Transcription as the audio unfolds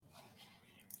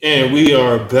And we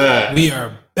are back. We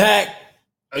are back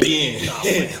again.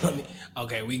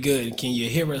 Okay, we good. Can you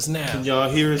hear us now? Can y'all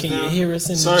hear us now? Can you hear us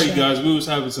in Sorry, the chat? guys. We was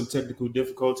having some technical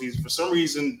difficulties. For some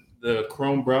reason, the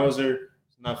Chrome browser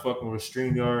is not fucking with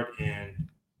StreamYard, and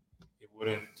it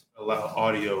wouldn't allow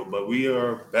audio. But we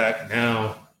are back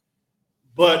now.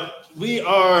 But we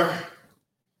are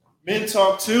Men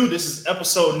Talk 2. This is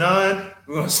episode 9.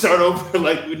 We're going to start over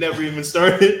like we never even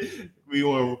started. We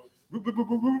want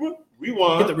to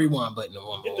rewind. Hit the rewind button.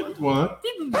 Hit the rewind.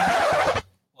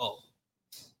 Whoa.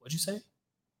 What'd you say?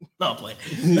 No, I'm playing.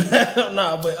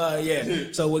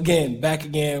 Yeah. So again, back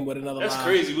again with another That's live.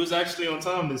 crazy. We was actually on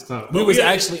time this time. We was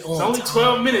actually on It's only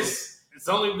 12 minutes. It's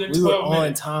only been 12 we were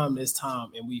minutes. on time this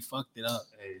time, and we fucked it up.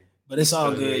 Hey, But it's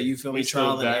all so good. yeah, You feel me? we still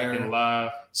Trial and back error. and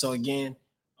live. So again,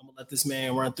 I'm going to let this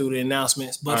man run through the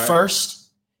announcements. But All right. first,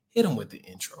 hit him with the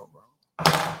intro,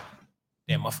 bro.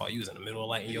 Damn, my fault. You was in the middle of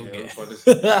lighting your Yeah, gas. for this-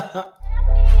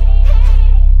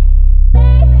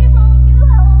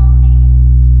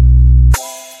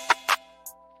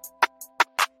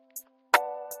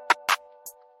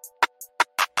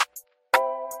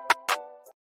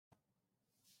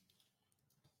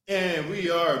 And we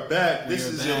are back. This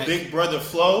is your big brother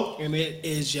Flo. And it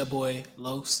is your boy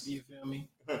Los. You feel me?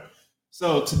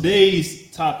 So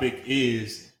today's topic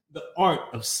is the art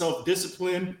of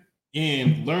self-discipline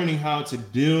and learning how to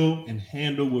deal and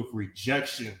handle with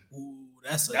rejection. Ooh,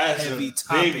 that's a That's heavy a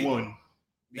topic. big one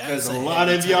because That's a a lot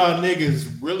heavy of y'all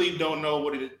niggas really don't know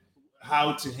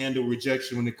how to handle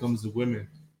rejection when it comes to women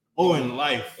or in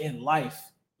life. In life,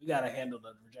 we gotta handle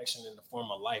the rejection in the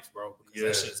form of life, bro. Because Yeah.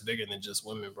 that shit's bigger than just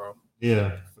women, bro.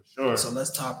 Yeah, for sure. So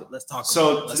let's talk. Let's talk.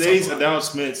 So let's today's talk about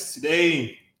announcements.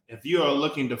 Today, if you are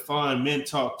looking to find Men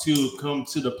Talk 2, come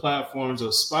to the platforms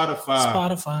of Spotify,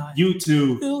 Spotify,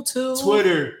 YouTube,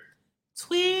 Twitter,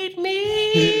 tweet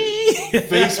me,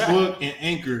 Facebook, and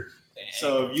Anchor.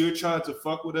 So if you're trying to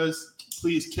fuck with us,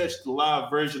 please catch the live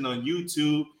version on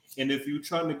YouTube. And if you're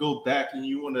trying to go back and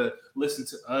you want to listen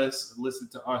to us, listen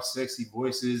to our sexy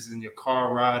voices in your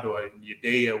car ride or in your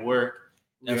day at work,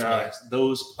 we are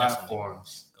those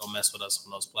platforms. Go mess with us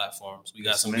on those platforms. We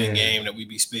got Yes, some man. good game that we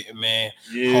be spitting, man.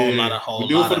 Yeah, Whole we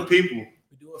do it lot for the of- people.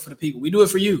 We do it for the people. We do it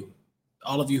for you,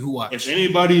 all of you who watch. If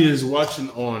anybody is watching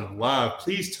on live,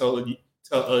 please tell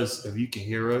us if you can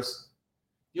hear us.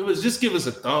 Just give us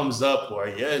a thumbs up or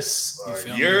yes You or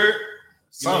feel me? you're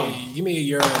something. Give me a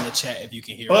euro in the chat if you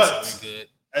can hear But- us. We good.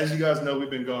 As you guys know, we've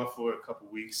been gone for a couple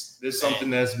weeks. There's something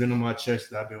that's been on my chest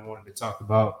that I've been wanting to talk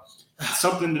about.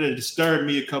 Something that disturbed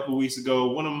me a couple weeks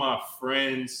ago. One of my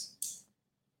friends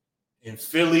in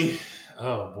Philly,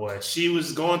 oh boy, she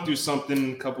was going through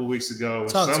something a couple weeks ago.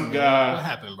 Talk to Some me. guy What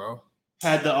happened, bro?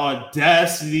 had the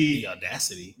audacity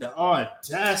The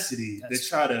audacity. to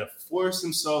try to force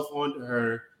himself onto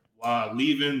her while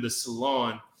leaving the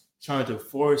salon, trying to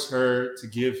force her to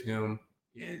give him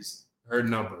her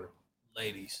number.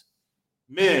 Ladies,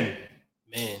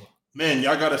 Men,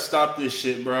 y'all gotta stop this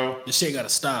shit, bro. this shit gotta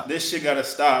stop. This shit gotta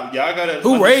stop. Y'all gotta.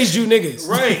 Who raised you niggas?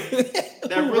 Right.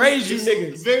 Who raised you is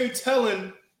niggas? Very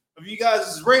telling of you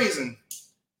guys' raising.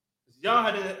 Y'all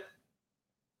had to.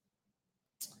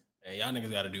 Hey, y'all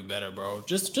niggas gotta do better, bro.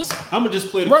 Just I'm gonna just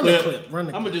play the run clip. the clip. Run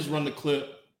the I'm clip. gonna just run the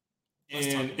clip, Let's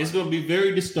talk and about it's it. gonna be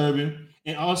very disturbing.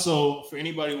 And also, for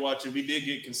anybody watching, we did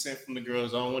get consent from the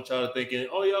girls. I don't want y'all thinking,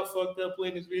 "Oh, y'all fucked up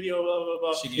playing this video." Blah blah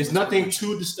blah. She gave It's us nothing permission.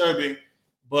 too disturbing,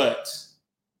 but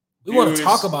We want to viewers-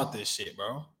 talk about this shit,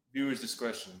 bro. viewers'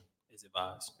 discretion. Is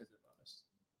advised.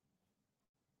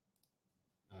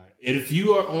 All right. And if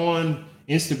you are on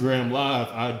Instagram Live,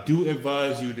 I do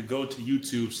advise you to go to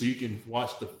YouTube so you can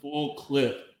watch the full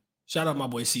clip. Shout out my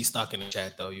boy C Stock in the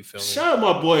chat, though. You feel me? Shout out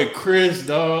my boy Chris,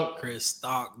 dog. Chris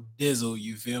Stock Dizzle.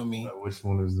 You feel me? Which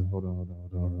one is the? Hold on.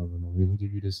 Let me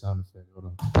give you the sound effect.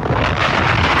 Hold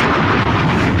on.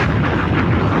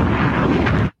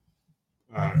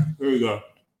 All right, here we go.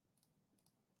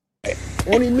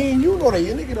 Only me and you know that.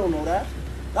 Your nigga don't know that.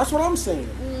 That's what I'm saying.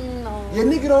 No. Your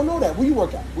nigga don't know that. Where you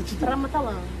work at? What you do? But I'm gonna tell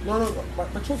him. No.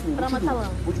 But trust me. But What you I'ma do? tell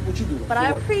him. What you do? But I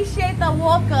For what? appreciate the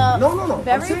walk up. No.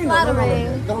 Very I'm saying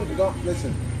flattering. No. Don't.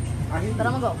 Listen. I hear you. But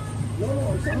I'm gonna go. No.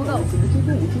 I'm saying. I'ma go. Listen,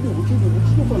 what you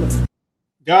do for a living?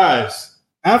 Guys,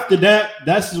 after that,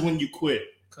 that's when you quit.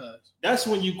 Cause That's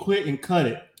when you quit and cut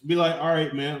it. Be like, all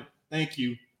right, man. Thank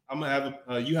you. I'm gonna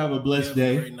have you have a blessed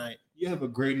day. Great night. You have a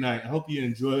great night. I hope you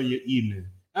enjoy your evening.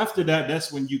 After that,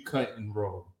 that's when you cut and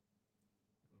roll.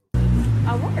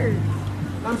 I work.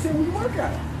 I'm saying where you work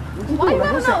at. What you Why do? you Like,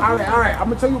 gotta listen, know? all right. I'm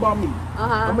gonna tell you about me.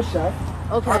 I'm Uh a chef.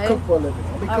 huh. Okay. I cook for a living.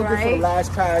 I've been All cooking for the right.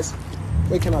 last past.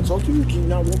 Wait, can I talk to you? Can you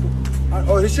not walk?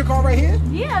 Oh, this your car right here?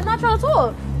 Yeah, I'm not trying to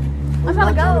talk. I'm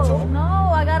trying to go. No,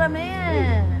 I got a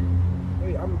man.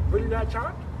 Wait, I'm really that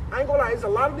chopped? I ain't gonna lie, there's a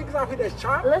lot of niggas out here that's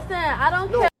chopped. Listen, I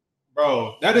don't care.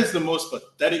 Bro, that is the most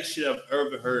pathetic shit I've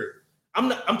ever heard.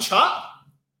 I'm chopped.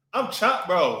 I'm chopped,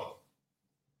 bro.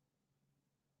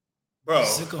 Bro.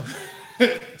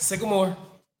 Sycamore.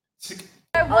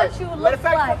 What you look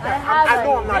like. I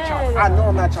know I'm not chopped. I know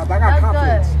I'm not chopped. I got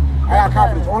confidence. I got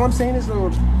confidence. All I'm saying is,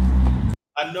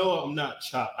 I know I'm not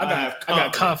chopped. I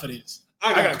got confidence.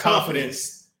 I got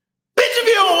confidence. Bitch, if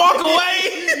you don't walk away.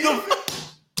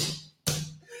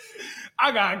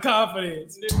 I got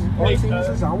confidence. all I'm saying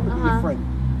is, I want to be your friend.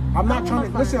 I'm not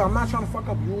trying to listen. I'm not trying to fuck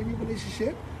up you and your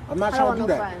relationship. I'm not trying to do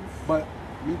that. Friends. But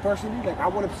me personally, like I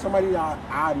want somebody that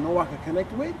I know I can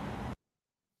connect with.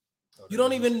 You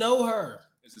don't even know her.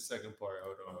 It's the second part.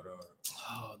 Hold on.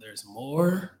 Oh, there's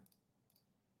more.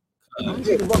 That's what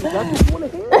you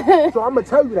want to hear. So I'm gonna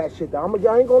tell you that shit. Though. I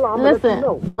ain't gonna lie. I'm gonna let you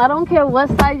know. I don't care what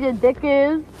size your dick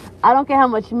is. I don't care how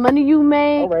much money you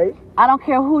make. All right. I don't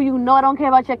care who you know. I don't care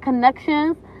about your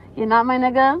connections. You're not my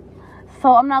nigga.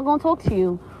 So I'm not gonna talk to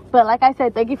you. But like I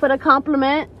said, thank you for the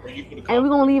compliment. And we're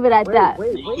gonna leave it at that.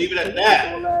 Leave it at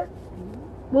that.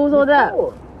 What was all that?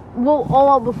 Well,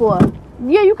 all before.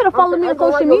 Yeah, you could have followed me on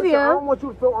social media. I don't want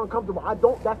you to feel uncomfortable. I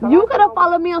don't. You could have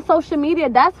followed me on social media.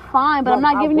 That's fine, but I'm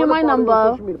not giving you my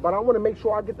number. But I want to make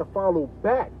sure I get the follow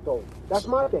back, though. That's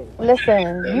my thing.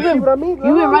 Listen, You see what I mean?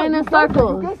 you've been running in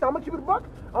circles. I'm gonna keep it a buck.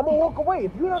 I'm gonna walk away.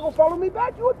 If you're not gonna follow me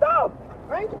back, you a dub.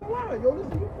 I ain't gonna lie, yo.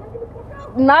 Listen, you fucking the fuck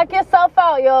out. Knock yourself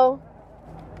out, yo.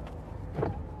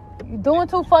 You doing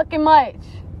too fucking much.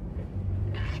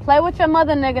 Play with your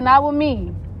mother, nigga, not with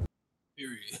me.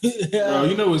 Period. Bro,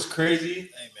 you know what's crazy?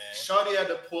 Hey, man. Shawty had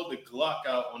to pull the Glock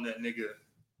out on that nigga.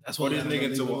 That's For what this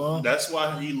nigga to. That's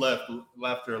why he left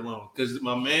her alone. Because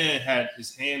my man had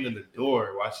his hand in the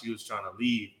door while she was trying to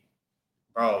leave.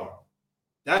 Bro,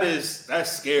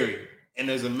 that's scary. And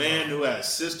as a man who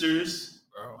has sisters,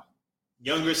 bro,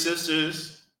 younger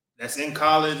sisters that's in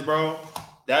college, bro,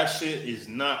 that shit is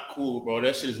not cool, bro.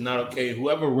 That shit is not okay.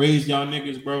 Whoever raised y'all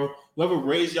niggas, bro, whoever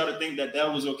raised y'all to think that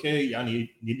was okay, y'all need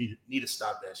to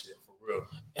stop that shit for real.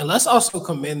 And let's also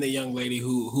commend the young lady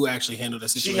who actually handled the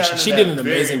situation. She did an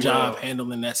amazing job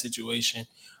handling that situation.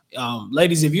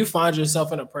 Ladies, if you find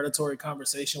yourself in a predatory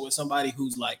conversation with somebody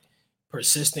who's like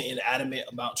persistent and adamant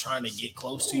about trying to get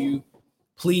close to you,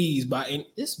 please,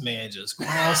 this man just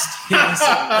crossed his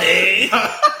leg.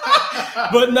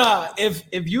 But nah, if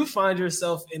you find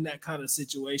yourself in that kind of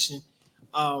situation,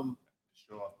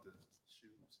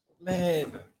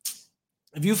 man,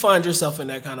 if you find yourself in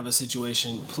that kind of a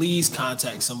situation, please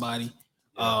contact somebody.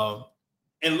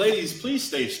 And ladies, please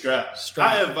stay strapped.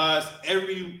 I advise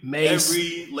every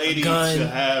lady should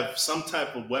have some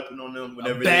type of weapon on them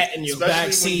whenever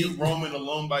especially when you're roaming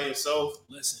alone by yourself.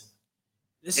 Listen,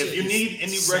 if you need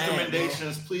any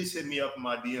recommendations, please hit me up in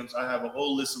my DMs. I have a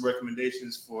whole list of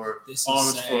recommendations for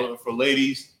arms for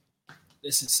ladies.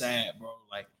 This is sad, bro.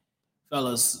 Like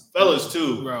fellas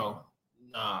too, bro.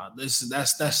 Nah,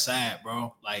 that's sad,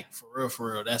 bro. Like for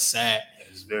real, that's sad.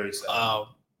 It's very sad.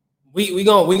 We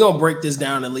gonna break this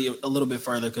down a little bit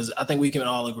further because I think we can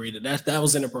all agree that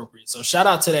was inappropriate. So shout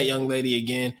out to that young lady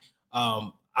again.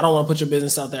 I don't want to put your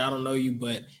business out there. I don't know you,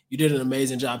 but you did an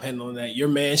amazing job handling that. Your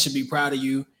man should be proud of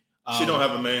you. She don't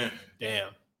have a man. Damn.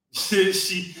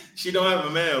 she don't have a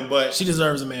man, but she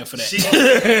deserves a man for that.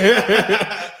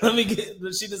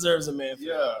 She deserves a man for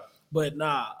that. But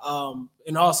nah,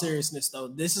 in all seriousness though,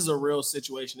 this is a real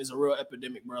situation. It's a real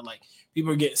epidemic, bro. Like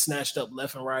people are getting snatched up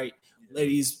left and right.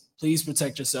 Ladies, please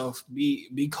protect yourself.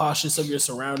 Be cautious of your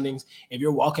surroundings. If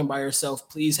you're walking by yourself,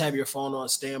 please have your phone on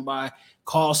standby.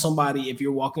 Call somebody if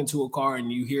you're walking to a car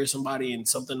and you hear somebody and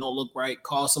something don't look right.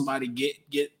 Call somebody.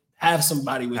 Have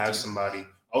somebody with you. Have somebody.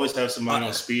 Always have somebody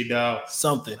on speed dial.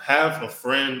 Something. Have a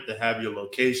friend to have your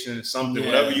location. Something.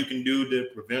 Whatever you can do to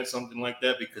prevent something like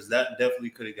that, because that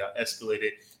definitely could have got escalated.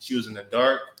 She was in a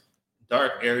dark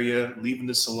area, leaving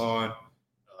the salon.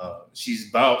 She's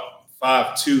about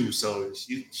 5'2", so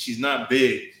she's not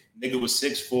big. Nigga was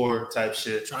 6'4" type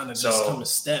shit. Trying to just come a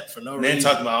step for no reason. Then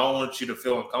talking about, I don't want you to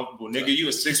feel uncomfortable. Nigga, you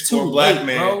a 6'4" black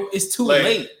man. Bro, it's too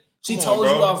late. She told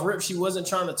you off rip she wasn't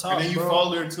trying to talk, and then you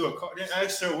followed her into a car. Then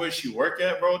asked her where she work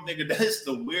at, bro. Nigga, that's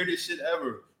the weirdest shit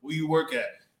ever. Where you work at?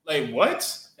 Like,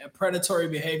 what? That predatory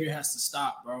behavior has to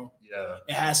stop, bro. Yeah.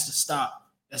 It has to stop.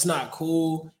 That's not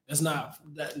cool. That's not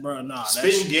that, bro. Nah.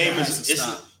 Spitting game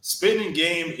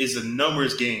is a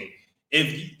numbers game.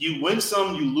 If you win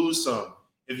some, you lose some.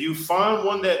 If you find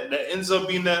one that ends up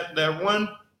being that one,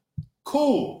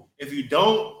 cool. If you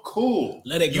don't, cool.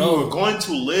 Let it go. You are going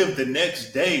to live the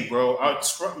next day, bro. I'm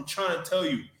trying to tell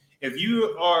you. If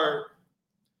you are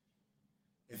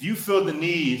if you feel the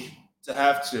need to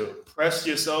have to press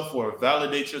yourself or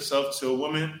validate yourself to a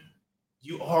woman,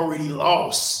 you already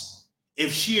lost.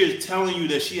 If she is telling you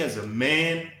that she has a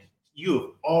man, you have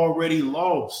already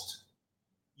lost.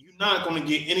 You're not going to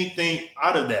get anything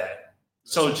out of that.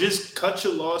 So just cut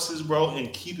your losses, bro,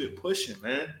 and keep it pushing,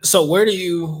 man. So where do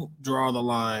you draw the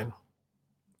line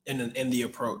in the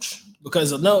approach?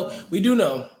 Because we do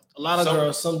know a lot of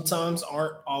girls sometimes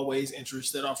aren't always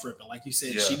interested off ripping. Like you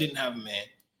said, she didn't have a man.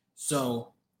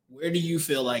 So where do you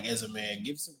feel like as a man?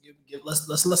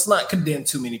 Let's not condemn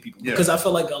too many people because I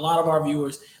feel like a lot of our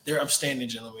viewers, they're upstanding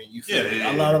gentlemen. You feel me?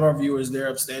 A lot of our viewers, they're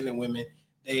upstanding women.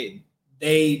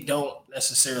 They don't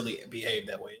necessarily behave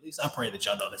that way. At least I pray that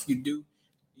y'all don't. If you do,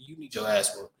 you need your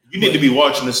ass work. You need to be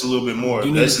watching this a little bit more.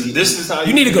 This is how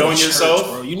you need to go on yourself,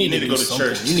 bro. You need to go to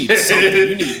church. You need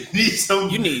something.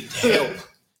 You need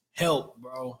help,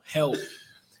 bro. Help.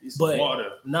 But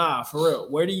nah, for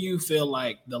real. Where do you feel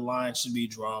like the line should be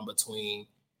drawn between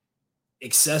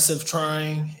excessive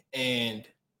trying and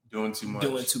doing too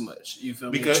much? You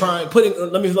feel me? Let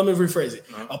me rephrase it.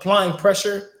 Applying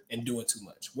pressure and doing too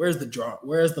much. Where's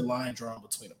the line drawn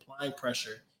between applying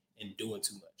pressure and doing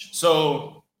too much?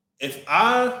 So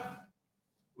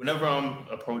whenever I'm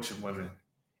approaching women,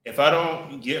 if I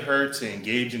don't get her to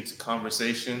engage into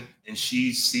conversation and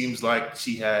she seems like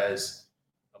she has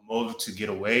a motive to get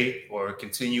away or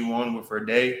continue on with her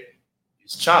day,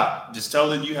 just chop. Just tell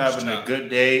her you having a good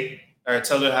day, or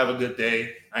tell her have a good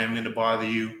day. I am going to bother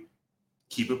you.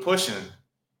 Keep it pushing.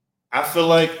 I feel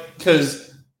like,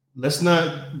 because let's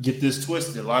not get this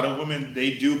twisted. A lot of women,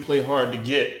 they do play hard to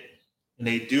get, and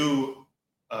they do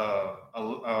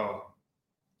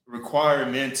require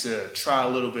men to try a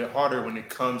little bit harder when it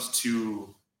comes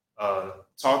to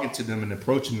talking to them and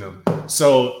approaching them.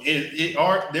 So there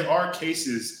are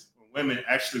cases where women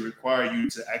actually require you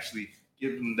to actually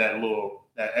give them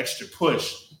that extra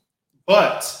push.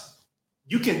 But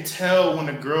you can tell when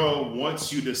a girl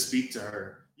wants you to speak to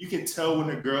her. You can tell when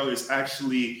a girl is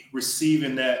actually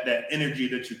receiving that energy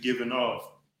that you're giving off.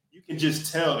 You can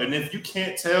just tell. And if you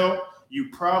can't tell,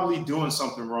 you're probably doing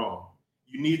something wrong.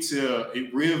 You need to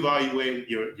reevaluate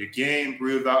your game,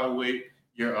 reevaluate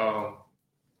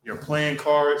your playing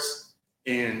cards,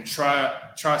 and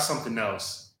try something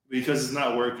else because it's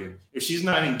not working. If she's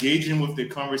not engaging with the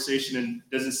conversation and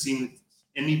doesn't seem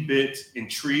any bit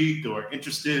intrigued or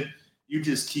interested, you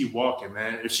just keep walking,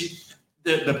 man. If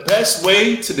the best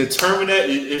way to determine that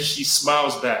is if she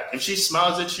smiles back. If she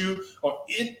smiles at you or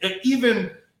even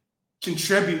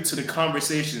contribute to the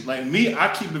conversation. Like me,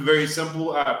 I keep it very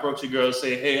simple. I approach a girl,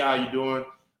 say, "Hey, how you doing?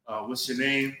 What's your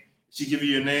name?" She give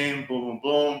you your name, boom, boom,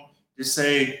 boom. Just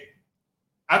say,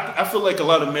 I feel like a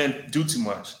lot of men do too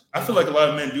much. I feel like a lot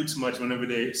of men do too much whenever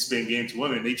they spin game to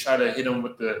women. They try to hit them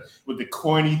with the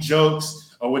corny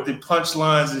jokes or with the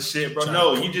punchlines and shit, bro.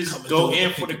 No, you just go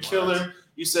in for the killer.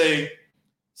 You say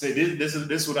this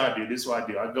is what I do. This is what I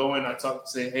do. I go in, I talk,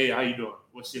 say, "Hey, how you doing?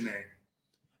 What's your name?"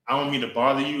 I don't mean to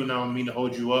bother you and I don't mean to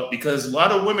hold you up because a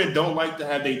lot of women don't like to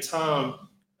have their time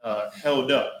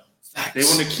held up. Facts. They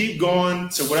want to keep going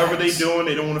to whatever they're doing.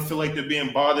 They don't want to feel like they're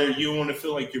being bothered. You don't want to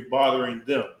feel like you're bothering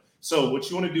them. So what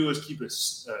you want to do is keep it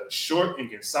short and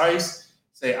concise.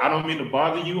 Say, "I don't mean to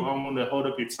bother you. I don't want to hold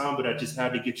up your time, but I just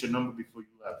had to get your number before you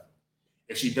left."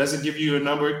 If she doesn't give you a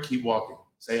number, keep walking.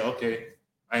 Say, "Okay,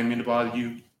 I didn't mean to bother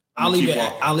you." I'll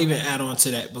even add on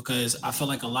to that because I feel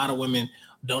like a lot of women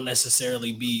don't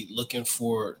necessarily be looking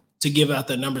to give out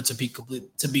their number to be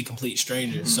complete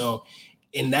strangers. Mm-hmm. So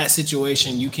in that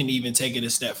situation, you can even take it a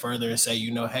step further and say,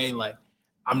 "Hey, like,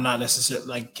 I'm not necessarily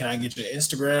like, can I get your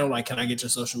Instagram? Like, can I get your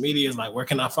social medias? Like, where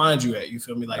can I find you at?" You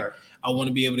feel me? Like, right. I want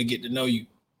to be able to get to know you.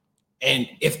 And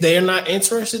if they're not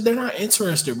interested, they're not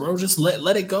interested, bro. Just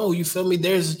let it go. You feel me?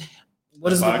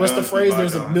 What's the phrase?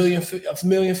 There's a million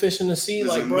fish in the sea.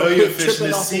 Like, bro, quit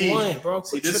tripping off of one, bro.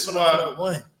 Quit tripping off of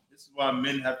one. This is why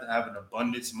men have to have an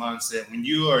abundance mindset. When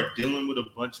you are dealing with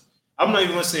I'm not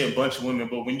even going to say a bunch of women,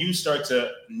 but when you start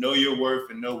to know your worth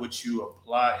and know what you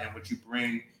apply and what you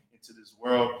bring into this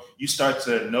world, you start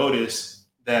to notice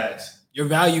that your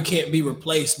value can't be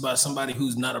replaced by somebody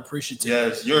who's not appreciative.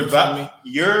 Yes, your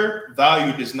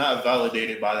value is not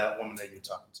validated by that woman that you're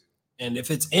talking to. And if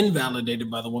it's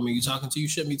invalidated by the woman you're talking to, you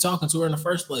shouldn't be talking to her in the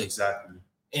first place. Exactly.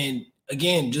 And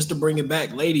again, just to bring it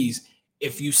back, ladies,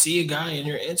 if you see a guy and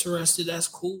you're interested, that's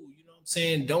cool. You know what I'm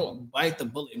saying? Don't bite the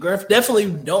bullet.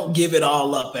 Definitely don't give it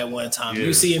all up at one time. Yeah.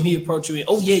 You see him, he approach you, and,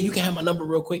 "Oh yeah, you can have my number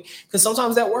real quick." Because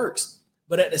sometimes that works.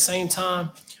 But at the same time,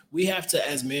 we have to,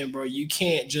 as men, bro, you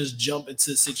can't just jump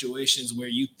into situations where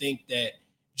you think that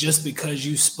just because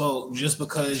you spoke, just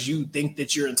because you think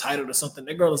that you're entitled to something.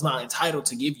 That girl is not entitled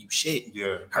to give you shit.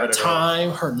 Yeah. Her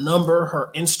time, her number, her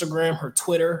Instagram, her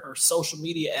Twitter, her social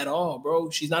media at all,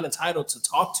 bro. She's not entitled to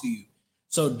talk to you.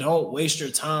 So don't waste your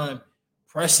time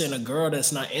pressing a girl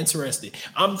that's not interested.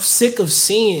 I'm sick of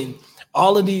seeing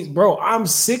all of these, bro. I'm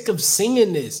sick of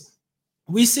seeing this.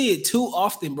 We see it too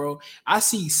often, bro. I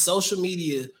see social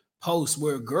media posts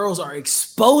where girls are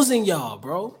exposing y'all,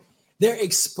 bro. They're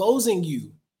exposing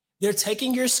you. They're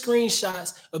taking your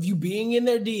screenshots of you being in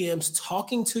their DMs,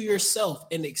 talking to yourself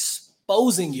and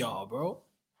exposing y'all, bro.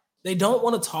 They don't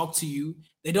want to talk to you.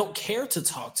 They don't care to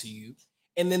talk to you.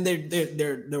 And then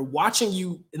they're watching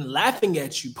you and laughing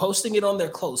at you, posting it on their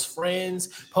close friends,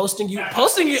 posting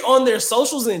it on their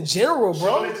socials in general,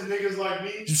 bro. Showing it to niggas like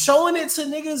me. Showing it to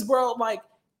niggas, bro, like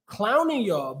clowning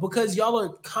y'all because y'all are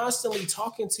constantly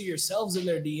talking to yourselves in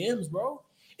their DMs, bro.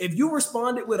 If you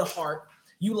responded with a heart,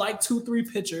 you like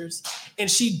 2-3 pictures, and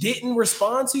she didn't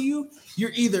respond to you,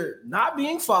 you're either not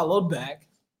being followed back,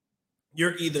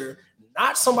 you're either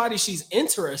not somebody she's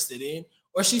interested in,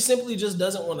 or she simply just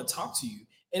doesn't want to talk to you.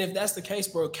 And if that's the case,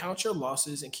 bro, count your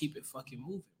losses and keep it fucking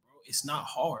moving, bro. It's not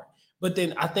hard. But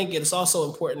then I think it's also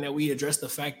important that we address the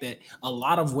fact that a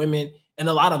lot of women and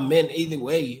a lot of men, either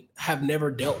way, have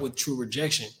never dealt with true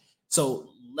rejection. So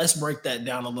let's break that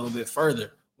down a little bit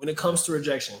further. When it comes to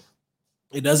rejection,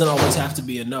 it doesn't always have to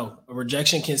be a no. A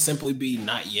rejection can simply be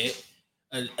not yet.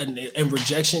 And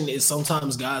rejection is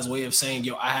sometimes God's way of saying,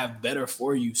 yo, I have better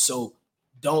for you. So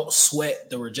don't sweat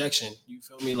the rejection. You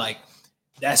feel me? Like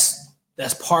that's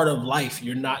part of life.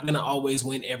 You're not going to always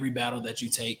win every battle that you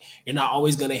take. You're not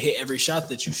always going to hit every shot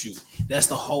that you shoot. That's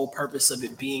the whole purpose of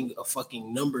it being a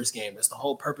fucking numbers game. That's the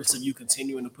whole purpose of you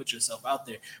continuing to put yourself out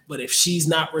there. But if she's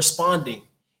not responding,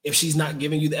 if she's not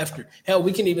giving you the effort, hell,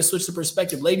 we can even switch the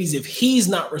perspective. Ladies, if he's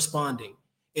not responding,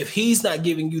 if he's not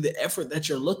giving you the effort that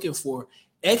you're looking for,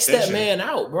 X that man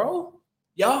out, bro.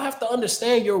 Y'all have to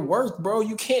understand your worth, bro.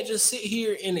 You can't just sit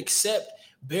here and accept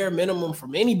bare minimum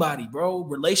from anybody, bro.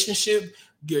 Relationship,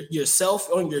 yourself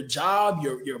on your job,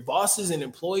 your bosses and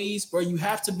employees, bro. You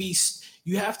have to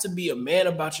be a man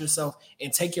about yourself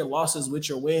and take your losses with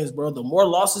your wins, bro. The more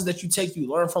losses that you take, you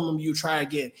learn from them, you try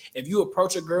again. If you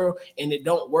approach a girl and it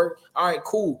don't work, all right,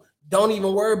 cool. Don't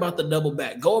even worry about the double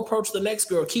back. Go approach the next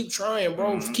girl. Keep trying,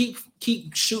 bro. Mm-hmm.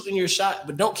 Keep shooting your shot,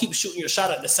 but don't keep shooting your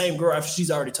shot at the same girl after she's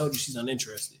already told you she's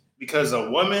uninterested. Because a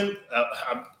woman,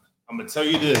 I'm gonna tell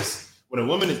you this: when a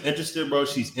woman is interested, bro,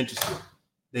 she's interested.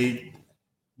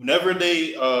 Whenever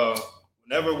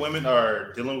women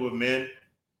are dealing with men,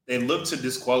 they look to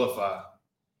disqualify.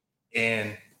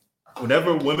 And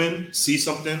whenever women see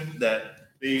something that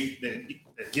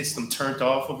gets them turned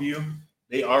off of you,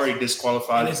 they already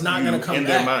disqualified. It's not going to come back.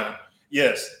 Their mind.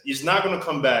 Yes, it's not going to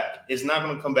come back. It's not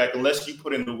going to come back unless you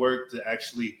put in the work to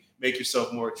actually make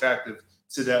yourself more attractive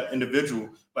to that individual.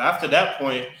 But after that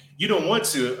point, you don't want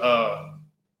to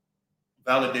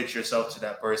validate yourself to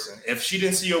that person. If she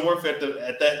didn't see your worth at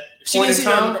that point in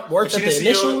time,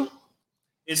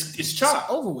 it's chopped. It's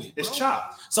over with. It's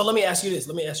chopped. So let me ask you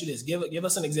this. Give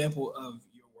us an example of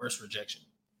your worst rejection.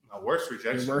 My worst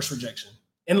rejection. Your worst rejection.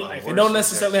 In life, it don't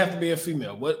necessarily have to be a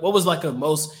female. What was like a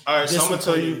most so I'm gonna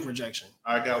tell you rejection?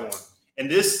 I got one, and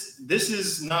this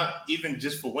is not even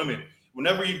just for women.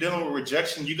 Whenever you're dealing with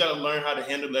rejection, you got to learn how to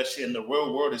handle that shit in the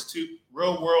real world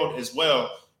as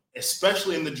well,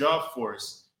 especially in the job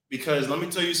force. Because let me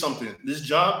tell you something: the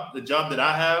job that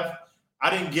I have,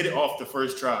 I didn't get it off the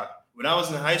first try. When I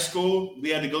was in high school, we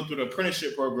had to go through the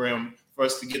apprenticeship program for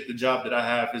us to get the job that I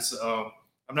have. It's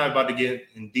I'm not about to get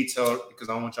in detail because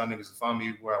I don't want y'all niggas to find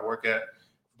me where I work at.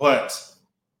 But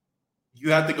you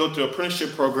have to go through an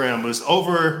apprenticeship program. There's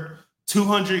over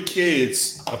 200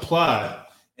 kids applied,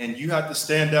 and you have to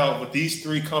stand out with these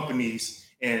 3 companies.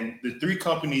 And the 3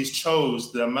 companies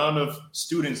chose the amount of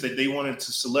students that they wanted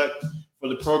to select for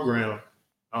the program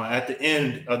at the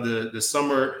end of the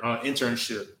summer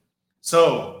internship.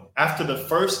 So after the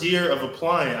first year of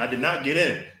applying, I did not get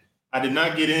in.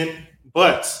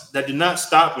 But that did not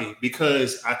stop me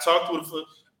because I talked with,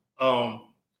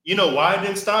 you know why it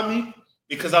didn't stop me?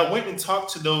 Because I went and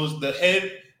talked to the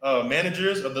head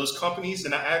managers of those companies,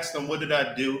 and I asked them, what did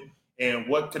I do and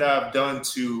what could I have done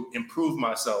to improve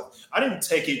myself? I didn't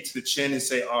take it to the chin and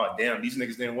say, oh, damn, these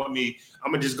niggas didn't want me.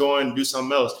 I'm going to just go in and do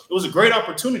something else. It was a great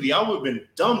opportunity. I would have been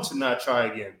dumb to not try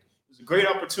again. It was a great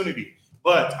opportunity.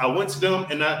 But I went to them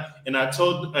and I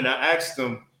asked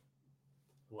them,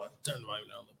 what? Turn the volume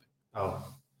down a little bit.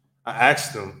 I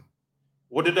asked them,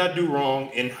 what did I do wrong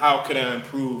and how could I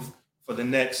improve for the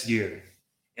next year?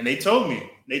 And they told me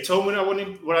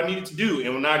what I needed to do.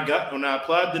 And when I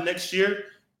applied the next year,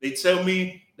 they told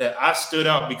me that I stood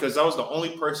out because I was the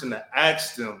only person that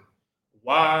asked them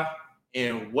why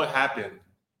and what happened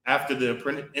after the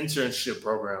internship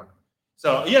program.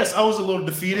 So yes, I was a little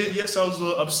defeated. Yes, I was a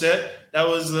little upset. That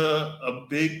was a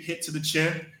big hit to the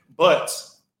chin. But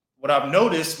what I've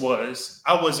noticed was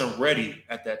I wasn't ready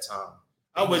at that time.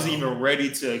 I wasn't even ready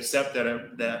to accept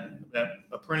that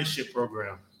apprenticeship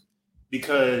program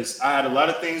because I had a lot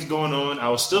of things going on. I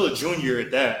was still a junior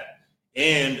at that,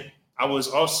 and I was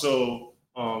also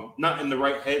not in the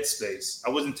right headspace.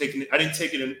 I didn't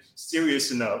take it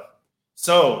serious enough.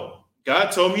 So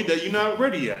God told me that you're not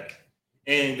ready yet,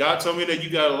 and God told me that you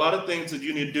got a lot of things that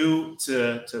you need to do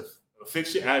to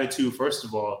fix your attitude. First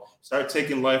of all, start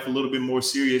taking life a little bit more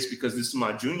serious because this is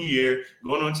my junior year,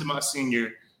 going on to my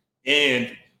senior.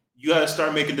 And you got to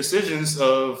start making decisions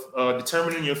of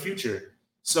determining your future.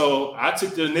 So I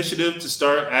took the initiative to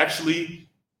start actually,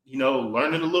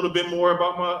 learning a little bit more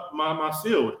about my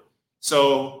field.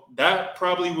 So that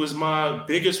probably was my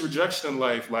biggest rejection in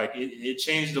life. Like it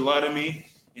changed a lot of me.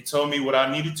 It told me what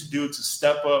I needed to do to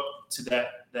step up to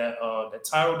that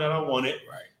title that I wanted.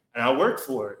 Right. And I worked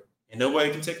for it. And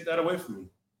nobody can take that away from me.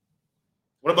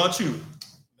 What about you?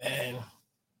 Man,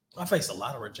 I faced a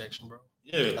lot of rejection, bro.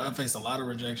 Yeah. I faced a lot of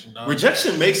rejection, dog.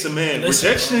 Rejection makes a man.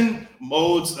 Rejection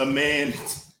molds a man.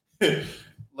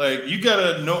 Like, you got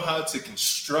to know how to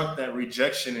construct that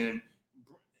rejection and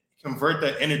convert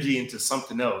that energy into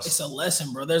something else. It's a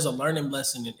lesson, bro. There's a learning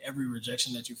lesson in every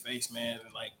rejection that you face, man.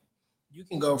 And like, you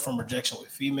can go from rejection with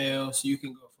females. You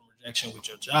can go from rejection with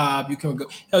your job. You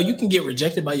can get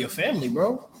rejected by your family,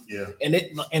 bro. Yeah.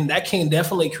 And that can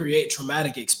definitely create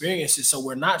traumatic experiences. So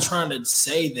we're not trying to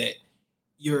say that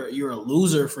you're a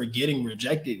loser for getting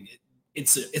rejected.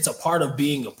 It's a part of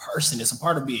being a person. It's a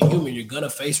part of being human. You're gonna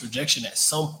face rejection at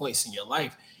some points in your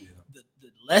life. Yeah. The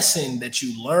lesson that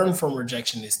you learn from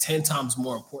rejection is 10 times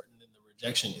more important than the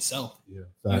rejection itself. Yeah,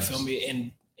 you feel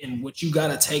me? And what you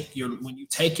gotta when you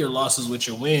take your losses with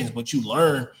your wins, what you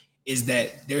learn is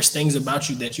that there's things about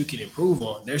you that you can improve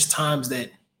on. There's times that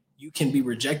you can be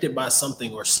rejected by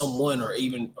something or someone or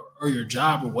your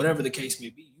job or whatever the case may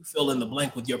be. You fill in the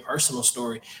blank with your personal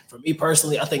story. For me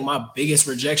personally, I think my biggest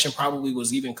rejection probably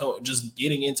was even just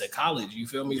getting into college. You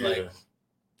feel me? Yeah. Like,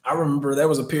 I remember there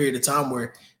was a period of time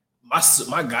where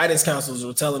my guidance counselors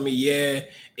were telling me, yeah,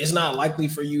 it's not likely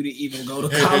for you to even go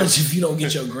to college if you don't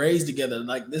get your grades together.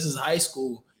 Like, this is high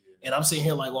school. And I'm sitting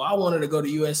here like, well, I wanted to go to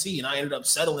USC and I ended up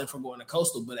settling for going to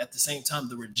Coastal. But at the same time,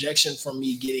 the rejection from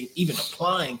me even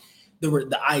applying,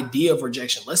 the idea of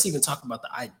rejection. Let's even talk about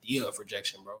the idea of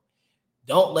rejection, bro.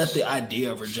 Don't let the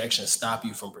idea of rejection stop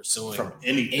you from pursuing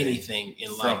anything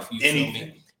in life. You feel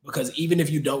me? Because even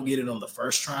if you don't get it on the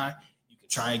first try, you can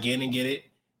try again and get it.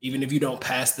 Even if you don't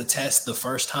pass the test the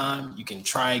first time, you can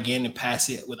try again and pass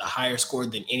it with a higher score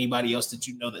than anybody else that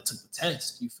you know that took the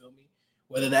test. You feel me?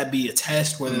 Whether that be a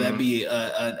test, whether that be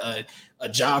a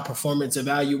job performance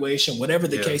evaluation, whatever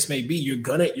the case may be, you're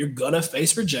gonna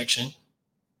face rejection.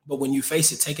 But when you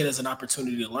face it, take it as an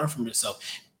opportunity to learn from yourself.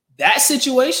 That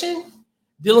situation,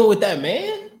 dealing with that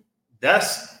man,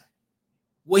 that's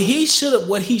what he should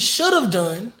have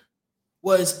done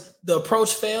was the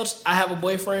approach failed. I have a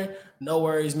boyfriend. No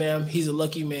worries, ma'am. He's a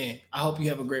lucky man. I hope you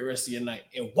have a great rest of your night.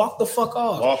 And walk the fuck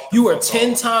off. You are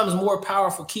 10 times more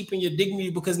powerful keeping your dignity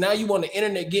because now you on the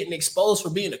internet getting exposed for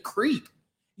being a creep.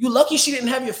 You lucky she didn't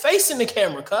have your face in the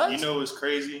camera, cuz. You know what's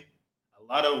crazy? A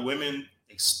lot of women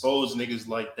expose niggas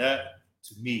like that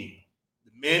to me.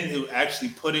 The men who actually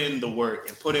put in the work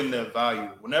and put in their value.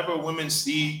 Whenever women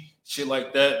see shit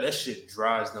like that, that shit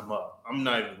dries them up. I'm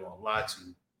not even gonna lie to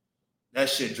you. That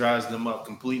shit dries them up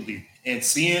completely. And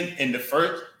seeing in the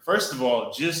first of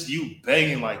all, just you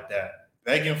begging like that,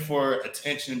 begging for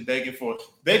attention, begging for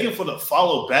the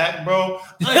follow back, bro.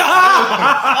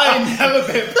 I ain't never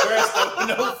been pressed on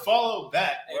no follow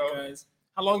back, bro. Hey guys,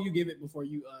 how long you give it before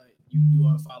you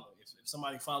unfollow? If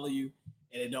somebody follow you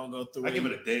and it don't go through, I give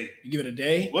it a day. You give it a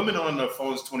day? Women are on their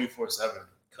phones 24/7.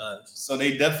 So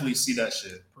they definitely see that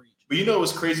shit. But you know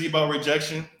what's crazy about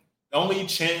rejection? The only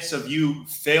chance of you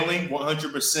failing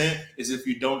 100% is if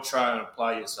you don't try and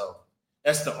apply yourself.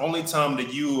 That's the only time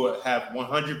that you have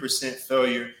 100%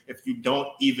 failure if you don't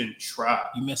even try.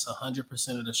 You miss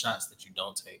 100% of the shots that you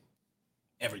don't take.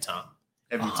 Every time.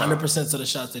 100% of the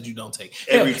shots that you don't take.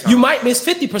 Every time. You might miss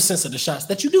 50% of the shots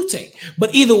that you do take.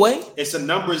 But either way, it's a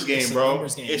numbers game, bro.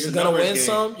 You're gonna win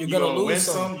some, you're gonna lose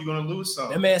some. You're gonna lose some.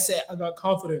 That man said, I got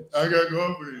confidence.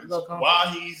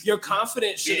 While your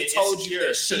confidence should have told you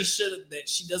that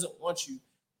she doesn't want you.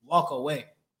 Walk away.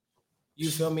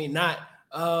 You feel me? Not,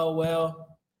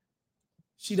 well,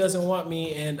 she doesn't want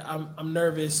me, and I'm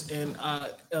nervous, and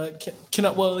can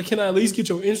I at least get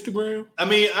your Instagram? I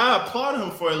mean, I applaud him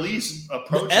for at least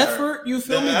approaching the effort. You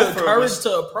feel me? The courage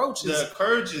to approach is the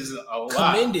courage is a lot.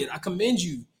 Commended. I commend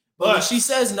you. But when she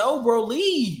says no, bro,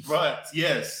 leave. But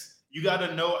yes, you got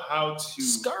to know how to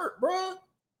skirt, bro.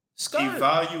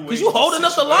 Evaluate. Because you holding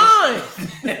up the line.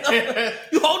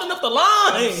 You holding up the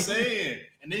line. I'm saying.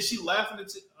 And then she laughing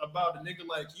about a nigga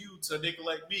like you to a nigga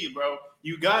like me, bro.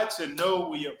 You got to know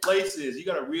where your place is. You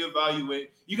got to reevaluate.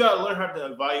 You got to learn how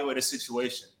to evaluate a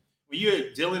situation. When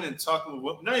you're dealing and talking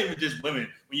with, not even just women,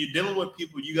 when you're dealing with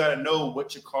people, you got to know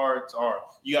what your cards are.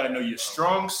 You got to know your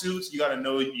strong suits. You got to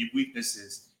know your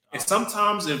weaknesses. And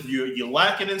sometimes if you're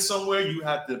lacking in somewhere, you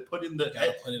have to put in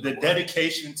the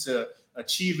dedication to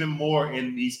achieving more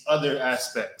in these other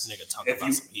aspects. Nigga talking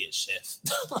about he a chef.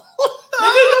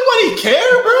 Nobody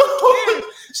care, bro.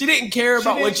 She didn't care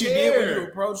about what you did when you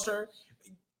approached her.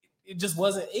 It just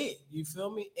wasn't it. You feel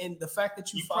me? And the fact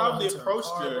that you probably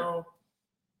approached her, bro.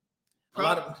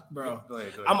 Go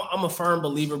ahead. I'm a firm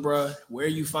believer, bro. Where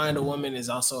you find a woman is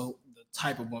also the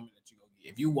type of woman that you go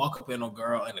get. If you walk up in a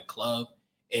girl in a club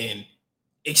and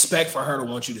expect for her to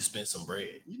want you to spend some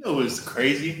bread, you know what's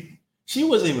crazy? She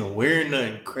wasn't even wearing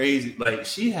nothing crazy. Like,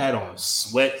 she had on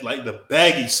sweat, like the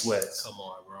baggy sweats. Come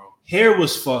on, bro. Hair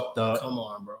was fucked up. Come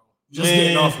on, bro. Just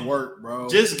getting off work, bro.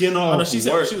 Just getting off work. She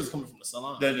said she was coming from the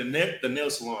salon. The nail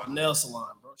salon. The nail salon,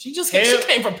 bro. She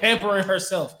came from pampering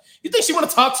herself. You think she want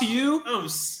to talk to you? I'm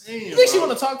saying, you think she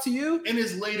want to talk to you? And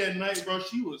it's late at night, bro.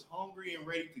 She was hungry and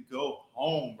ready to go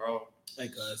home, bro. Hey,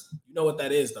 cuz, you know what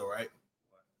that is, though, right?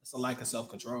 It's a lack of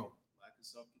self-control.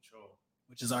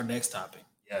 Which is our next topic.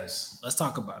 Yes. Let's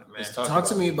talk about it, man. Talk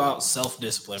to me about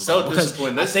self-discipline.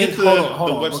 Self-discipline. Let's think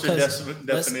the Webster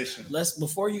definition. Let's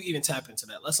before you even tap into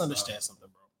that, let's understand something,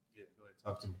 bro. Yeah, go ahead.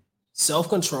 Talk to me.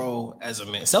 Self-control as a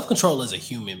man. Self-control as a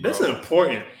human, bro. That's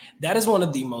important. That is one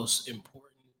of the most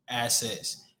important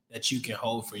assets that you can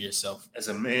hold for yourself. As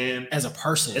a man. As a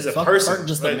person. As a person.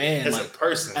 Just a man. As a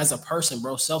person. As a person,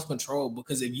 bro. Self-control.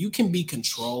 Because if you can be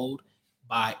controlled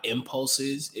by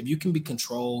impulses, if you can be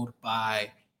controlled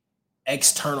by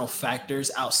external factors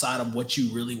outside of what you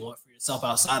really want for yourself,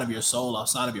 outside of your soul,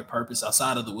 outside of your purpose,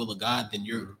 outside of the will of God, then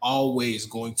you're always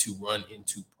going to run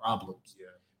into problems. Yeah.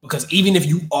 Because even if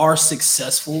you are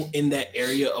successful in that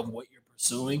area of what you're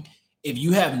pursuing, if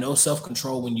you have no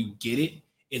self-control when you get it,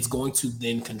 it's going to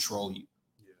then control you.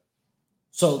 Yeah.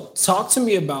 So talk to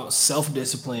me about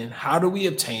self-discipline. How do we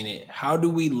obtain it? How do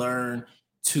we learn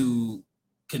to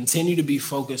continue to be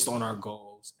focused on our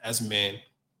goals as men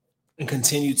and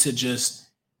continue to just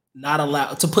not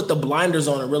allow to put the blinders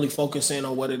on and really focus in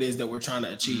on what it is that we're trying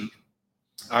to achieve?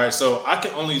 All right, so I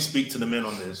can only speak to the men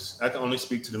on this. I can only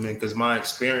speak to the men because my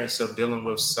experience of dealing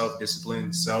with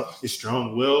self-discipline,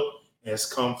 strong will has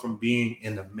come from being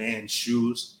in the man's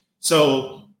shoes.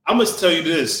 So I must tell you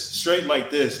this straight like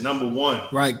this. Number one.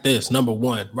 Write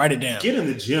it down. Get in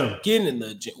the gym. Get in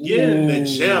the gym. Get in the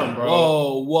gym,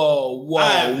 bro. Whoa.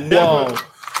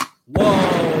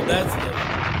 That's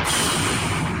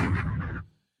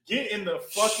Get in the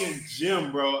fucking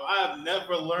gym, bro. I have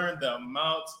never learned the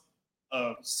amount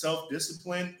of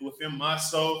self-discipline within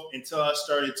myself until I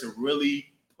started to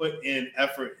really put in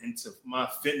effort into my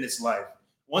fitness life.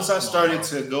 Once I started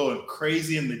to go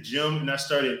crazy in the gym and I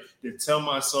started to tell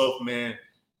myself, man,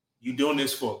 you're doing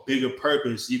this for a bigger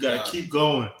purpose. You got to keep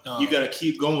going. You got to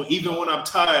keep going. Even when I'm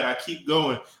tired, I keep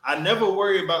going. I never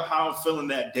worry about how I'm feeling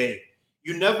that day.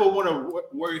 You never want to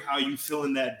worry how you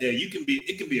feeling that day. It can be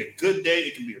a good day.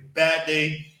 It can be a bad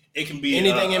day. It can be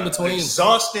anything in between.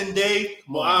 Exhausting day.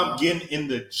 Well, I'm getting in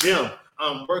the gym.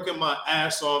 I'm working my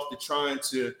ass off to trying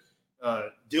to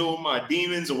deal with my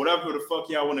demons or whatever the fuck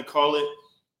y'all want to call it.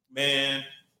 Man,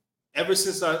 ever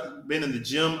since I've been in the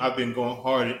gym, I've been going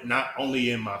hard, not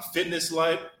only in my fitness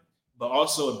life, but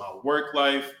also in my work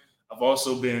life. I've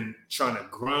also been trying to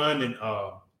grind and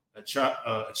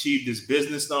achieve this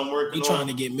business that I'm working on. You're trying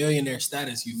to get millionaire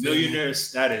status. Millionaire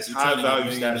status, high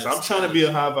value status. I'm trying to be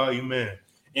a high value man.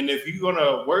 And if you're going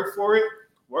to work for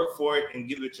it and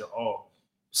give it your all.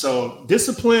 So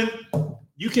discipline,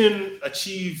 you can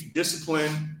achieve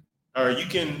discipline or you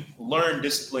can learn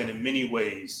discipline in many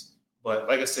ways. But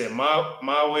like I said,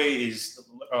 my way is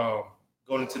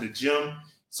going to the gym.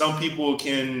 Some people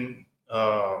can,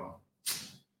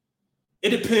 it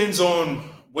depends on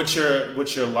what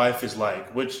your life is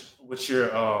like, what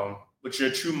your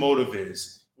true motive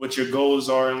is, what your goals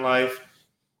are in life.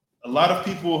 A lot of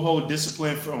people hold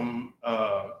discipline from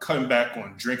cutting back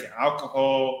on drinking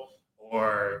alcohol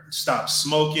or stop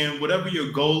smoking, whatever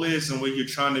your goal is and what you're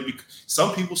trying to be.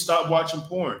 Some people stop watching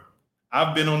porn.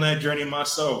 I've been on that journey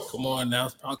myself. Come on now,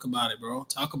 talk about it, bro.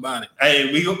 Talk about it. Hey,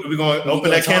 we gonna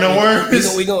open that can of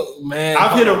worms. We go, man.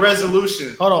 I've hit a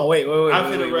resolution. Hold on, wait.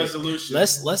 I've hit a resolution.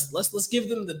 Let's give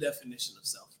them the definition of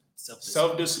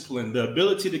self-discipline. The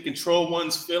ability to control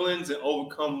one's feelings and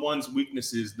overcome one's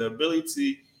weaknesses. The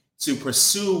ability to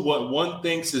pursue what one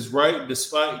thinks is right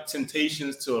despite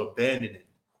temptations to abandon it.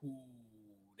 Ooh,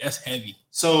 that's heavy.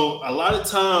 So a lot of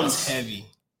times, that's heavy.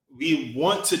 We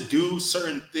want to do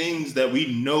certain things that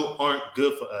we know aren't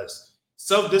good for us.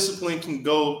 Self-discipline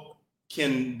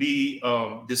can be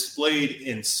displayed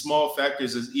in small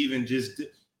factors as even just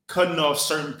cutting off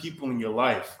certain people in your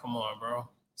life. Come on, bro.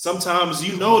 Sometimes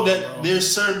you know that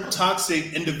there's certain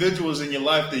toxic individuals in your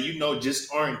life that you know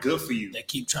just aren't good for you. They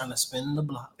keep trying to spin the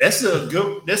block. That's a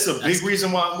big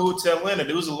reason why I moved to Atlanta.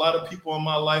 There was a lot of people in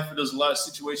my life, and there was a lot of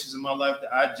situations in my life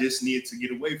that I just needed to get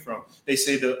away from. They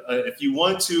say that if you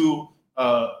want to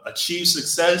achieve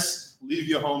success, leave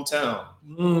your hometown.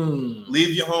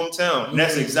 Leave your hometown. And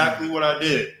that's exactly what I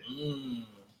did.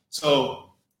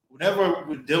 So whenever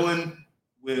we're dealing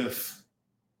with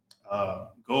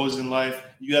goals in life,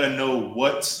 you got to know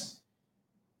what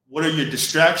are your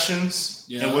distractions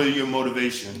and what are your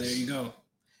motivations. There you go.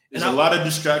 There's a lot of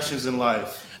distractions in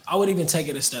life. I would even take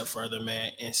it a step further,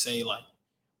 man, and say, like,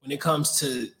 when it comes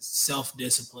to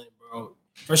self-discipline, bro,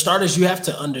 for starters, you have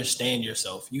to understand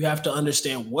yourself. You have to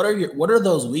understand what are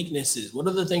those weaknesses? What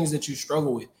are the things that you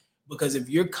struggle with? Because if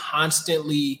you're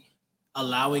constantly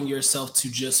allowing yourself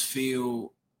to just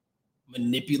feel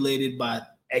manipulated by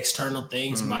external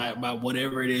things, by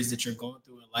whatever it is that you're going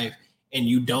through in life, and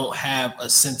you don't have a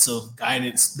sense of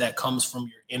guidance that comes from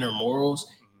your inner morals,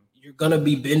 you're gonna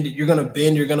be bended, you're gonna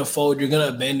bend, you're gonna fold, you're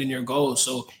gonna abandon your goals.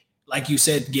 So like you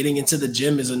said, getting into the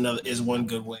gym is one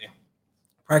good way.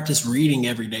 Practice reading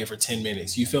every day for 10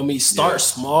 minutes. You feel me? Start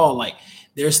small. Like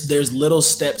there's little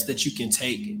steps that you can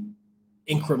take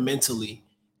incrementally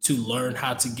to learn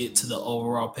how to get to the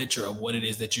overall picture of what it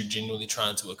is that you're genuinely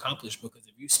trying to accomplish. Because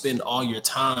if you spend all your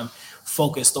time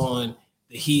focused on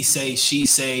the he say, she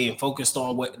say, and focused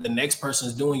on what the next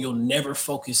person's doing, you'll never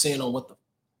focus in on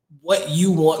what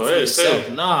you want for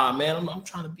yourself. Nah, man, I'm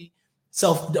trying to be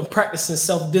I'm practicing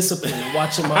self-discipline and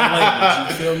watching my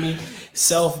language. You feel me?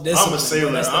 Self-discipline. I'm a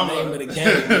sailor. That's the name of the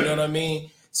game. You know what I mean?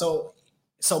 So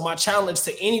my challenge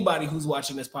to anybody who's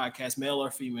watching this podcast, male or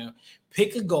female,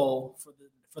 pick a goal for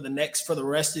the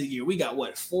rest of the year. We got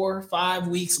 4 or 5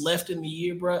 weeks left in the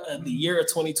year, bro. The year of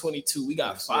 2022. We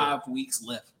got 5 weeks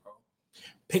left, bro.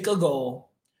 Pick a goal,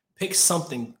 pick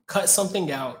something, cut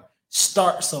something out,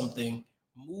 start something,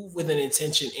 move with an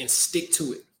intention, and stick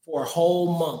to it for a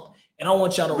whole month. And I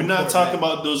want y'all to. We're not talking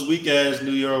about those weak ass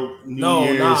New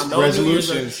Year's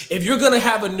resolutions. If you're gonna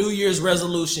have a New Year's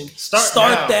resolution,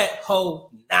 start that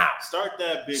hoe now. Start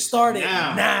that bitch. Start it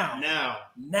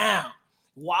now.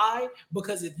 Why?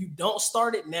 Because if you don't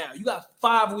start it now, you got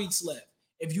 5 weeks left.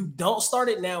 If you don't start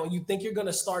it now and you think you're going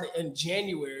to start it in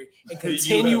January and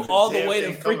continue all the way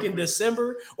to freaking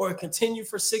December, or continue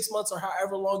for 6 months or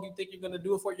however long you think you're going to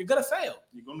do it for, you're going to fail.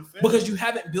 You're going to fail. Because you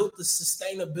haven't built the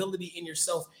sustainability in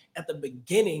yourself at the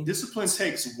beginning. Discipline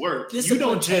takes work. You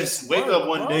don't just wake up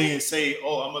one day and say,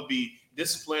 oh, I'm going to be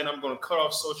disciplined. I'm going to cut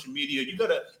off social media. You got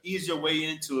to ease your way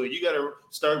into it. You got to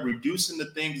start reducing the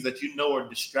things that you know are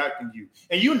distracting you.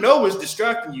 And you know it's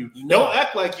distracting you. Don't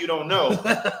act like you don't know.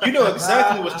 You know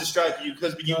exactly what's distracting you,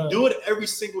 because when you do it every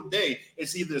single day,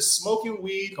 it's either smoking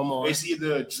weed, it's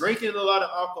either drinking a lot of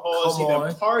alcohol, it's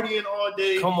either partying all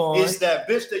day. It's that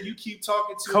bitch that you keep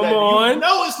talking to you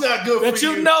know it's not good for you. That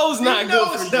you know is not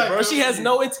good for you, bro. She has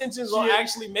no intentions on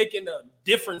actually making a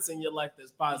difference in your life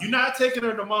that's positive. You're not taking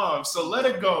her to mom, so let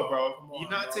it go, bro. You're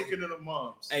not taking her to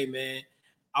moms. Hey, man,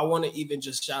 I want to even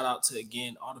just shout out to,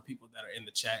 again, all the people that are in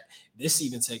the chat. This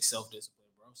even takes self-discipline,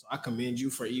 bro. So I commend you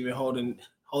for even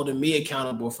holding me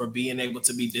accountable for being able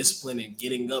to be disciplined and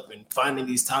getting up and finding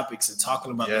these topics and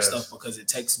talking about this stuff, because it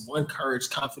takes courage,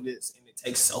 confidence, and it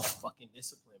takes self-fucking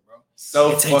discipline, bro.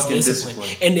 Self-fucking discipline.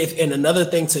 And another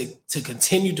thing to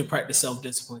continue to practice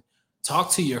self-discipline,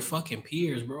 talk to your fucking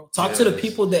peers, bro. Talk to the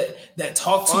people that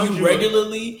talk to you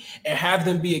regularly, and have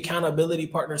them be accountability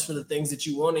partners for the things that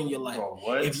you want in your life.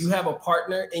 If you have a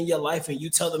partner in your life and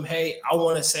you tell them, hey, I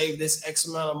want to save this X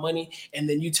amount of money, and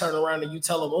then you turn around and you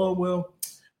tell them, oh, well,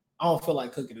 I don't feel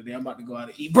like cooking today, I'm about to go out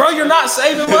and eat. Bro, you're not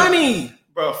saving money.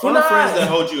 Bro, find friends that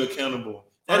hold you accountable.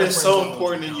 That is so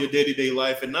important in your day-to-day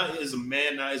life, and not as a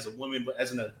man, not as a woman, but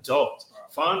as an adult.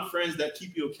 Find friends that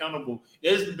keep you accountable.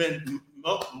 There's been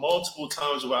multiple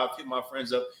times where I've hit my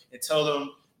friends up and tell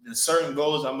them the certain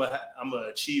goals I'm gonna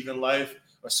achieve in life,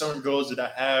 or certain goals that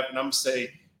I have, and I'm gonna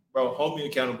say, bro, hold me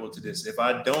accountable to this. If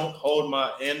I don't hold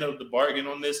my end of the bargain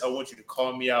on this, I want you to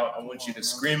call me out. I want you to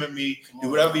scream at me, do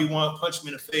whatever you want, punch me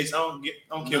in the face. I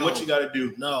don't care what you got to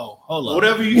do. No, hold on.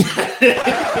 Whatever you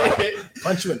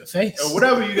punch you in the face or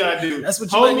whatever you got to do. That's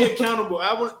what you hold me accountable.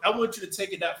 I want you to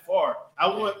take it that far. I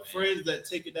want friends that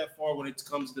take it that far when it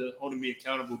comes to holding me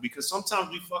accountable, because sometimes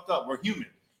we fuck up. We're human.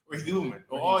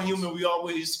 We're all human. We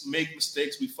always make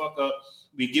mistakes. We fuck up.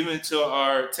 We give into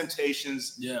our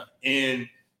temptations. Yeah. And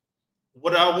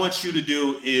what I want you to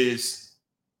do is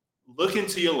look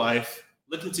into your life,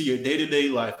 look into your day-to-day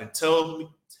life, and tell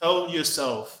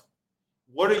yourself,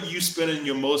 what are you spending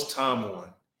your most time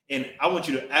on? And I want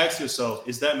you to ask yourself,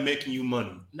 is that making you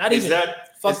money?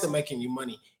 Making you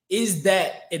money. Is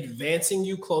that advancing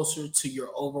you closer to your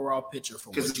overall picture?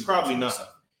 Because it's probably not.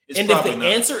 And if the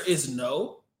answer is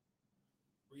no,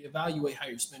 reevaluate how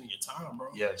you're spending your time, bro.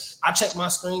 Yes. I check my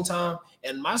screen time,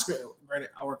 and granted,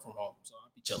 I work from home, so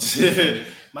chilling.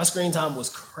 My screen time was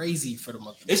crazy for the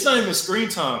month. It's not even screen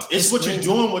time. It's what you're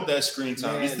doing with that screen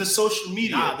time. Man, it's the social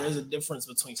media. Nah, there's a difference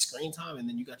between screen time and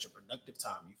then you got your productive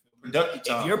time. You feel productive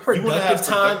time. If your productive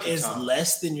time is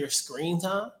less than your screen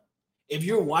time, if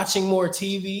you're watching more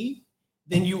TV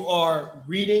than you are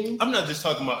reading. I'm not just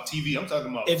talking about TV. I'm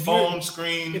talking about phone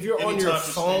screen. If you're on your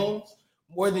phone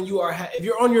more than you are, if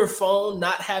you're on your phone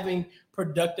not having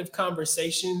productive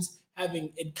conversations,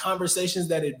 having conversations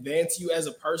that advance you as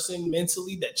a person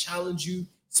mentally, that challenge you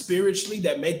spiritually,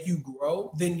 that make you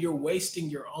grow, then you're wasting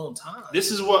your own time.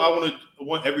 This is what I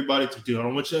want everybody to do. I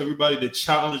want everybody to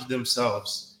challenge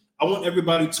themselves. I want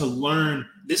everybody to learn.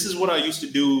 This is what I used to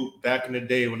do back in the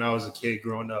day when I was a kid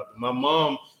growing up. My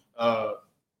mom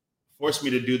forced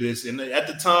me to do this. And at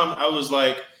the time, I was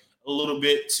like a little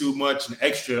bit too much and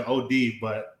extra OD.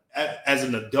 But as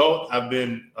an adult, I've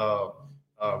been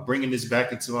bringing this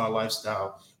back into my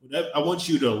lifestyle. I want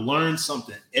you to learn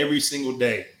something every single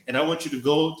day. And I want you to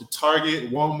go to Target,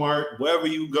 Walmart, wherever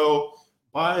you go,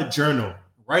 buy a journal,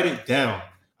 write it down.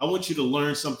 I want you to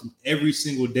learn something every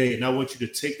single day. And I want you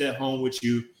to take that home with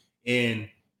you. And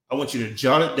I want you to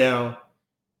jot it down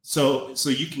so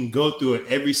you can go through it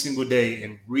every single day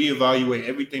and reevaluate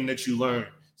everything that you learn.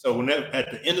 So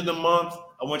at the end of the month,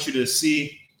 I want you to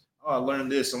see, I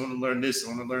learned this. I want to learn this. I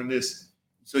want to learn this.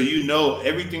 So you know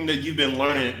everything that you've been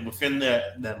learning within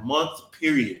that month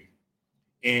period.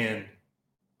 And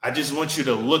I just want you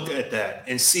to look at that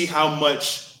and see how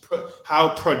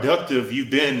productive you've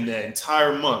been that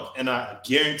entire month. And I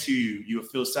guarantee you'll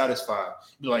feel satisfied.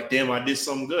 You're like, damn, I did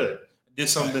something good. I did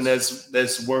something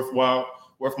that's worthwhile,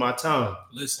 worth my time.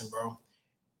 Listen, bro.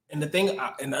 And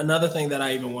another thing that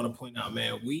I even want to point out,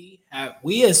 man, we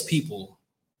as people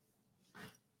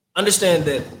understand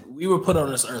that we were put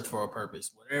on this earth for a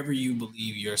purpose. Whatever you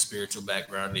believe your spiritual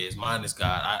background is, mine is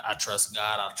God. I trust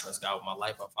God. I trust God with my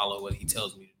life. I follow what he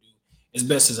tells me to do as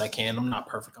best as I can. I'm not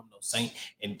perfect. I'm no saint.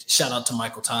 And shout out to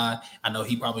Michael Todd. I know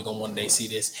he probably going to one day see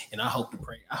this, and I hope to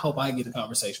pray. I hope I get a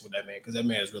conversation with that man, because that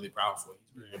man is really powerful.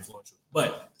 He's very influential.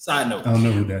 But side note. I don't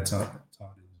know who that Todd is.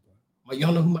 But you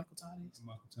don't know who Michael Todd is?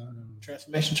 Michael Todd.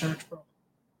 Transformation Church, bro.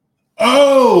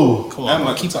 Oh, come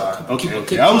on, keep up.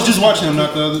 Okay. I was just watching him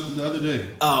the other day.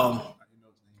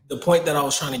 The point that I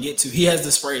was trying to get to, he has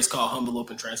this phrase called humble,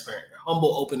 open, transparent.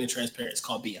 Humble, open, and transparent is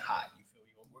called being hot. You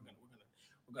feel me?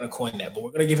 We're gonna coin that, but we're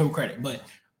gonna give him credit. But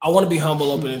I want to be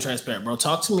humble, open, and transparent, bro.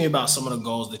 Talk to me about some of the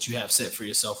goals that you have set for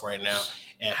yourself right now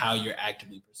and how you're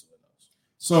actively pursuing those.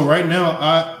 So right now,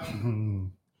 I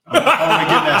want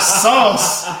to get that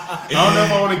sauce. I don't know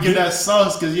if I want to get that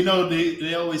sauce, because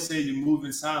they always say you move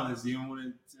in silence. You don't want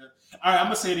to. All right, I'm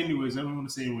gonna say it anyways. I don't want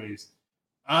to say it anyways.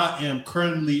 I am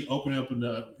currently opening up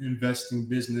an investing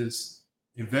business,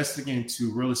 investing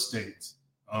into real estate.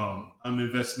 I'm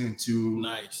investing into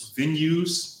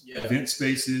venues, event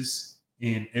spaces,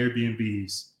 and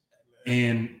Airbnbs.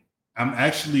 And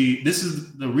this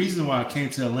is the reason why I came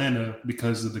to Atlanta,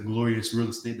 because of the glorious real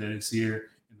estate that is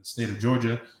here in the state of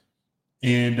Georgia.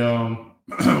 And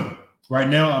right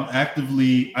now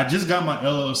I just got my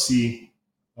LLC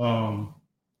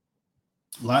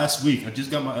last week.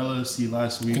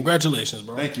 Congratulations,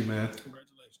 bro. Thank you, man. Congratulations.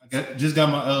 Just got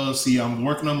my LLC. I'm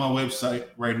working on my website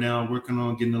right now, working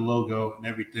on getting the logo and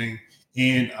everything.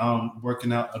 And I'm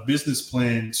working out a business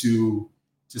plan to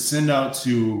send out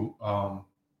to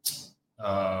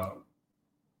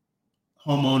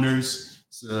homeowners.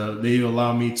 So they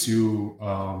allow me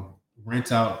to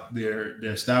rent out their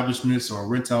establishments or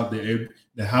rent out their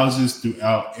houses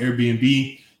throughout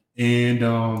Airbnb. And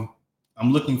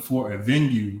I'm looking for a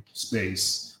venue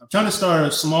space. I'm trying to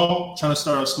start small,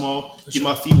 get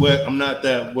my feet wet. I'm not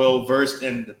that well versed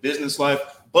in the business life,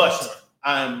 but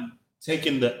I'm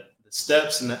taking the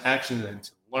steps and the actions and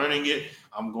learning it.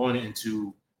 I'm going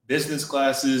into business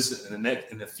classes in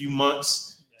a few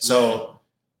months. So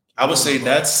I would say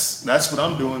that's what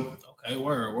I'm doing. Okay,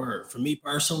 word. For me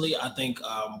personally, I think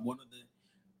I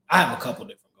have a couple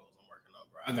different goals I'm working on,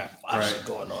 bro. I got a lot of shit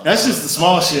going on. That's just the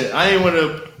small shit. I ain't want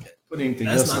to put anything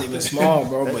else. That's not even small,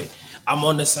 bro. But I'm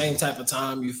on the same type of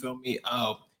time. You feel me?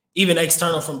 Even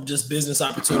external from just business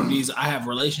opportunities, I have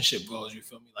relationship goals. You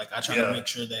feel me? Like I try to make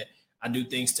sure that I do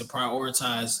things to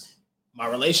prioritize my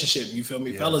relationship. You feel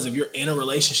me, fellas? If you're in a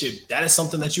relationship, that is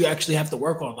something that you actually have to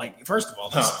work on. Like, first of all,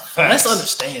 let's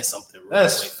understand something.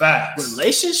 That's facts.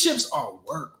 Relationships are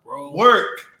work, bro.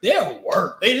 They're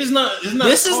work. They just not.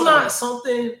 This is not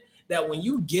something that when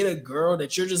you get a girl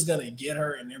that you're just gonna get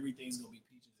her and everything's gonna be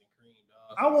peaches and cream,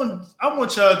 dog. I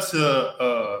want y'all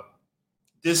to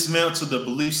dismantle the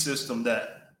belief system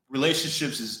that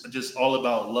relationships is just all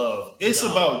about love. It's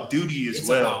about duty as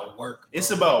well. It's about work. Bro.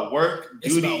 It's about work,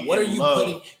 duty, about what are you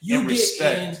putting? You get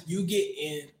respect. You get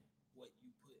in what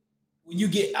you put. When you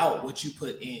get out what you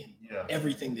put in. Yeah.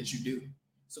 Everything that you do.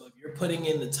 So if you're putting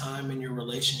in the time in your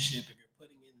relationship, if you're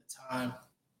putting in the time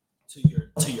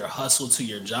to your hustle, to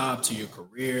your job, to your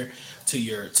career, to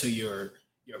your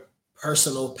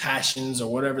personal passions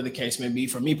or whatever the case may be.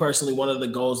 For me personally, one of the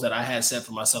goals that I had set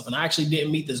for myself, and I actually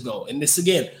didn't meet this goal. And this,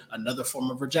 again, another form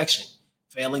of rejection,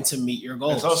 failing to meet your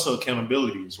goals. It's also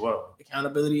accountability as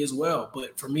well.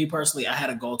 But for me personally, I had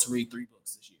a goal to read 3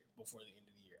 books this year before the end of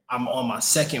the year. I'm on my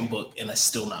 2nd book and it's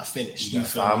still not finished. You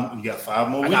got 5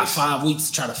 more weeks? I got 5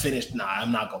 weeks to try to finish. Nah,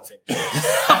 I'm not going to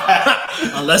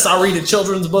finish. Unless I read a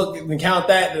children's book and count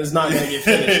that, it's not going to get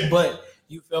finished. But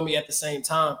you feel me? At the same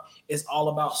time, it's all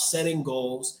about setting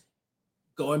goals,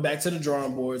 going back to the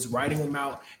drawing boards, writing them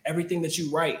out. Everything that you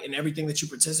write and everything that you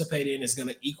participate in is going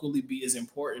to equally be as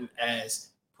important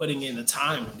as putting in the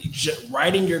time.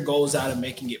 Writing your goals out and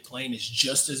making it plain is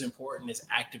just as important as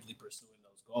actively pursuing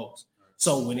those goals.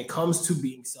 So when it comes to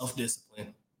being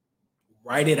self-disciplined,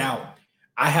 write it out.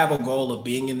 I have a goal of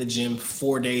being in the gym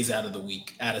 4 days out of the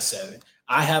week, out of 7.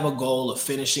 I have a goal of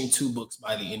finishing 2 books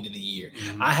by the end of the year.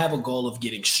 Mm-hmm. I have a goal of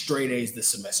getting straight A's this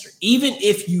semester. Even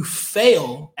if you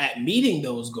fail at meeting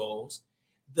those goals,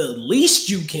 the least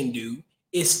you can do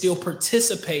is still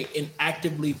participate in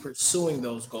actively pursuing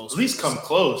those goals. At least come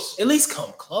close. At least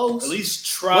come close. At least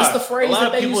try. What's the phrase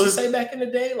that they used to say back in the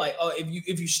day? Like, oh,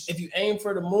 if you aim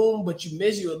for the moon but you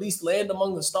miss, you at least land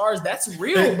among the stars. That's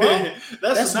real, bro.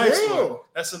 That's a nice real one.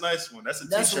 That's a nice one. That's a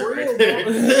t-shirt. Real,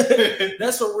 bro.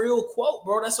 That's a real quote,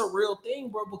 bro. That's a real thing,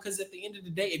 bro. Because at the end of the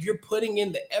day, if you're putting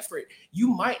in the effort, you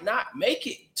might not make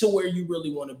it to where you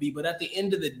really want to be. But at the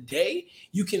end of the day,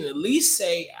 you can at least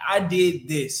say, I did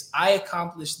this. I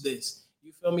accomplished this.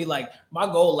 You feel me? Like, my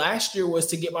goal last year was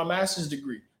to get my master's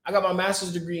degree. I got my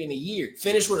master's degree in a year.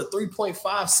 Finished with a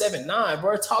 3.579,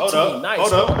 bro. Talk to me nice.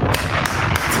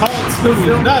 Talk to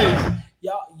me nice.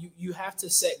 Y'all, you have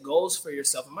to set goals for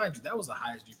yourself. And mind you, that was the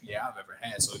highest GPA I've ever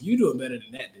had. So if you're doing better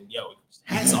than that, then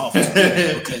hats off to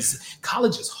you, because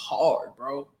college is hard,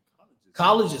 bro.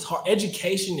 College is hard.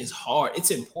 Education is hard. It's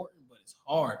important, but it's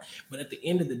hard. But at the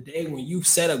end of the day, when you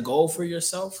set a goal for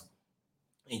yourself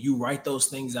and you write those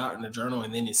things out in a journal,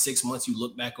 and then in 6 months you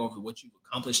look back over what you've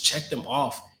accomplished, check them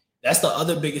off. That's the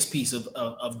other biggest piece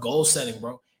of goal setting,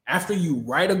 bro. After you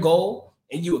write a goal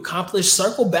and you accomplish,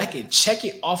 circle back and check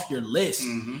it off your list.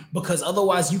 Mm-hmm. Because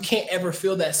otherwise you can't ever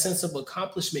feel that sense of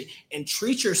accomplishment and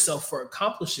treat yourself for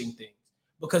accomplishing things.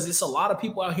 Because it's a lot of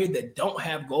people out here that don't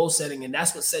have goal setting, and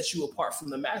that's what sets you apart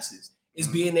from the masses, is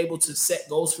being able to set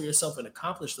goals for yourself and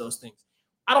accomplish those things.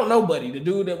 I don't know, buddy, the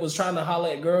dude that was trying to holler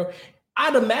at girl,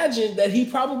 I'd imagine that he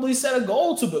probably set a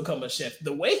goal to become a chef.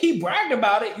 The way he bragged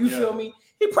about it, you feel me?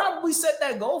 He probably set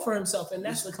that goal for himself, and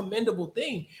that's a commendable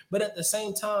thing. But at the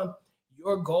same time,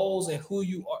 your goals and who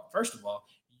you are, first of all,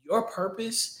 your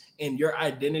purpose and your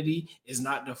identity is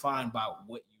not defined by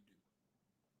what you do.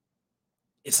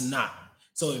 It's not.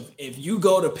 So if you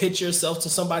go to pitch yourself to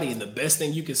somebody and the best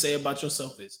thing you can say about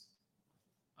yourself is,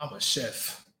 I'm a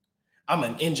chef, I'm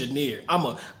an engineer, I'm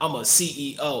a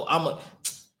CEO,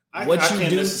 I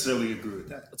can't necessarily agree with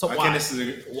that. So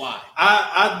why?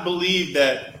 I believe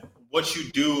that what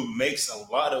you do makes a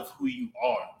lot of who you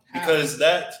are, because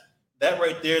that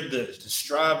right there, the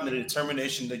strive and the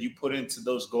determination that you put into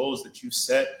those goals that you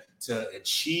set to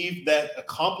achieve that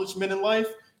accomplishment in life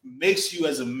makes you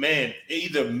as a man. It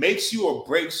either makes you or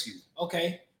breaks you.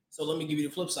 Okay, so let me give you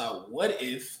the flip side. What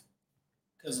if,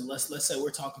 because let's say we're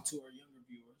talking to our younger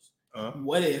viewers,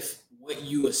 what if what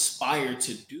you aspire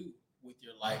to do with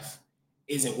your life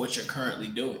isn't what you're currently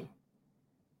doing?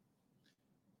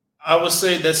 I would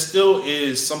say that still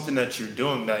is something that you're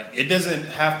doing. Like it doesn't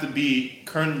have to be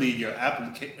currently your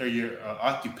application or your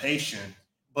occupation,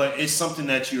 but it's something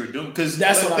that you're doing. Because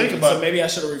that's what I meant. So maybe I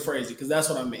should have rephrased it because that's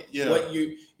what I meant. Yeah. What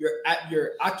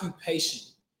your occupation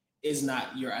is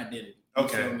not your identity. You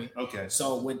feel me? Okay.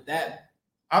 So with that,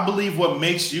 I believe what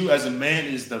makes you as a man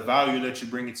is the value that you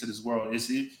bring into this world.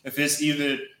 If it's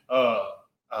either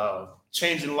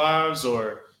changing lives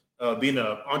or being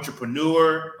an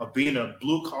entrepreneur or being a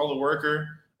blue collar worker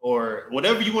or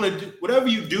whatever you want to do, whatever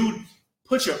you do,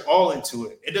 put your all into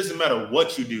it. It doesn't matter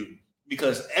what you do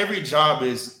because every job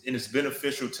is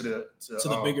beneficial to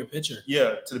the bigger picture.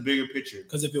 Yeah, to the bigger picture.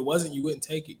 Because if it wasn't, you wouldn't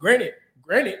take it. Granted,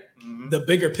 the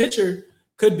bigger picture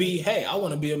could be, hey, I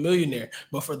want to be a millionaire,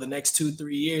 but for the next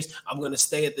 2-3 years, I'm going to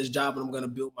stay at this job and I'm going to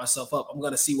build myself up. I'm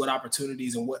going to see what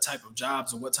opportunities and what type of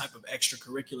jobs and what type of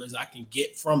extracurriculars I can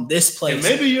get from this place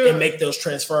and make those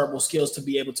transferable skills to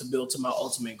be able to build to my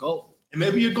ultimate goal. And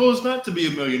maybe your goal is not to be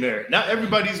a millionaire. Not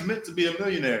everybody's meant to be a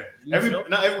millionaire.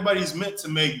 Not everybody's meant to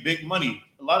make big money.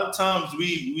 A lot of times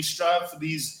we strive for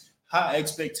these high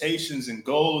expectations and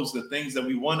goals, the things that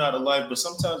we want out of life, but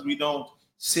sometimes we don't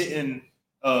sit in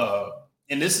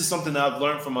and this is something that I've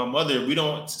learned from my mother. We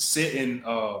don't sit and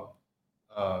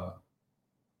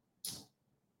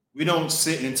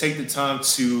take the time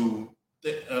to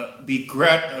be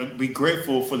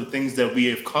grateful for the things that we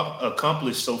have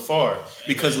accomplished so far.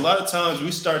 Because a lot of times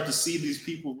we start to see these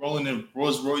people rolling in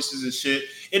Rolls Royces and shit.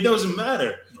 It doesn't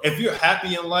matter if you're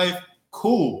happy in life.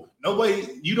 Cool.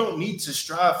 You don't need to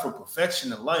strive for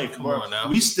perfection in life. Come on now.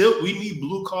 We need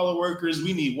blue collar workers.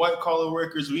 We need white collar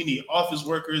workers. We need office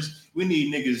workers. We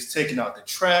need niggas taking out the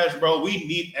trash, bro. We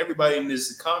need everybody in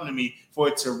this economy for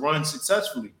it to run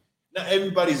successfully. Not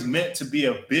everybody's meant to be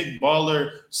a big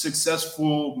baller,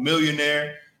 successful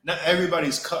millionaire. Not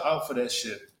everybody's cut out for that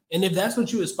shit. And if that's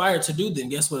what you aspire to do, then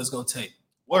guess what it's going to take?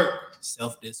 Work.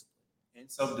 Self-discipline. And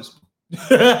self-discipline.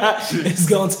 It's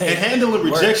gonna take and handling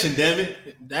rejection, damn it.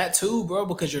 That too, bro,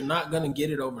 because you're not gonna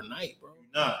get it overnight, bro.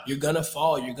 You're gonna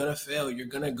fall, you're gonna fail, you're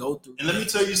gonna go through. And let me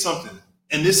tell you something.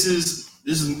 And this is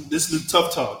the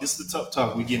tough talk. This is the tough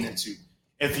talk we get into.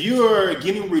 If you are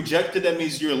getting rejected, that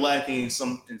means you're lacking in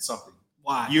something.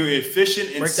 Why? You're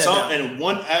efficient in some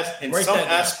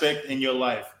aspect in your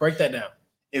life. Break that down.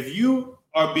 If you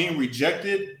are being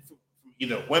rejected from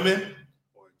either women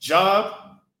or a job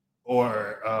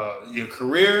or your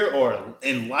career or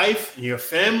in life, in your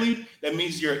family, that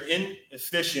means you're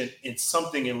inefficient in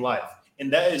something in life.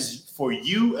 And that is for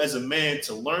you as a man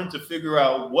to learn to figure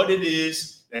out what it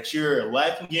is that you're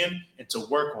lacking in and to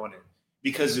work on it.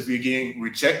 Because if you're getting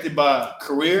rejected by a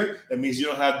career, that means you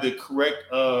don't have the correct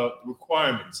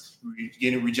requirements. If you're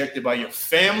getting rejected by your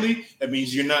family, that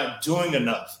means you're not doing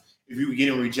enough. If you're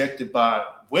getting rejected by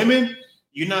women,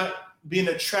 you're not being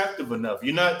attractive enough.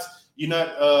 You're not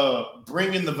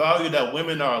bringing the value that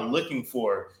women are looking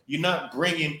for. You're not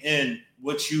bringing in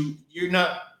you're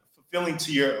not fulfilling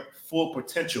to your full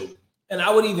potential. And I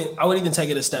would even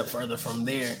take it a step further from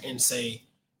there and say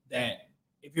that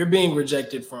if you're being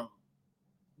rejected from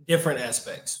different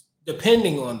aspects,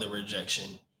 depending on the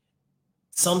rejection,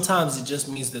 sometimes it just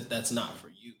means that that's not for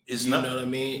you. You know what I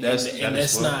mean?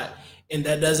 And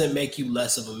that doesn't make you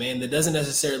less of a man. That doesn't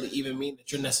necessarily even mean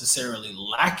that you're necessarily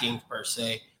lacking per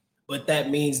se. But that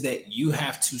means that you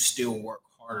have to still work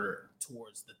harder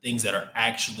towards the things that are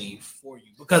actually for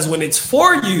you. Because when it's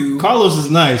for you, Carlos is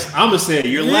nice. I'm gonna say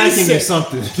you're lacking in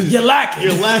something. You're lacking.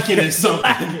 You're lacking in something.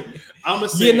 I'm gonna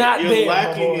say you're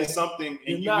lacking in something,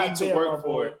 and you need to work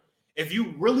for it. If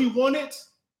you really want it,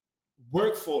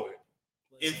 work for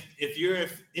it. If you're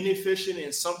inefficient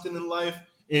in something in life,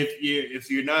 if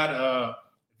you're not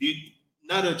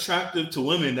attractive to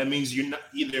women, that means you're not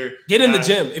either get in the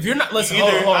gym. If you're not, listen,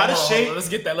 out of shape. Let's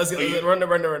get that. Let's run.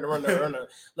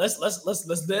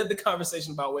 Let's let the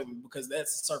conversation about women because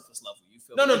that's surface level. You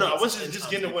feel? No. I wasn't just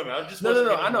getting to women. I just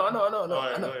no. I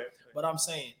know. But I'm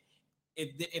saying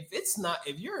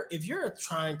if you're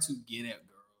trying to get at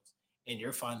girls and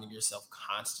you're finding yourself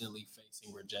constantly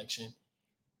facing rejection,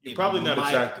 you're probably not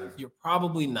attractive. You're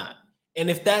probably not. And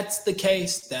if that's the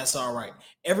case, that's all right.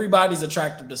 Everybody's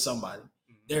attractive to somebody.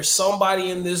 There's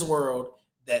somebody in this world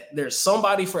there's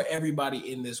somebody for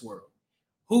everybody in this world.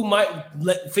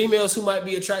 Females who might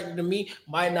be attracted to me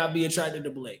might not be attracted to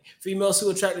Blake. Females who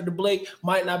are attracted to Blake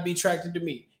might not be attracted to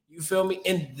me. You feel me?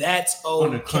 And that's okay.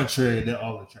 On the contrary, they're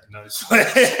all attracted.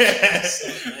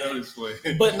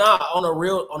 But on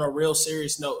a real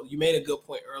serious note, you made a good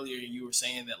point earlier. You were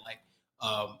saying that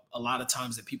a lot of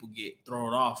times that people get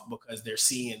thrown off because they're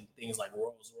seeing things like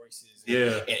Rolls Royces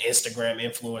and Instagram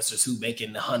influencers who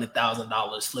making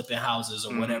 $100,000 flipping houses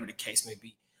or whatever the case may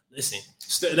be. listen.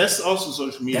 That's also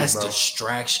social media. That's bro.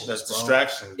 distractions. That's bro.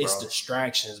 distractions. Bro. It's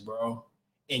distractions, bro.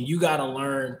 And you gotta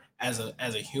learn as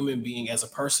a human being, as a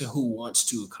person who wants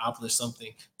to accomplish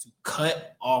something, to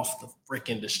cut off the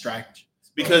freaking distractions.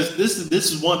 Because this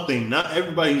is one thing. Not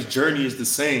everybody's journey is the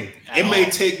same. It may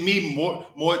take me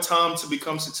more time to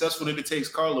become successful than it takes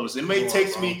Carlos. It may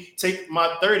take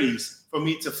my 30s for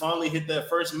me to finally hit that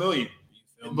first million.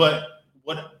 But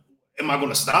what am I going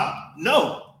to stop?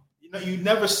 No. You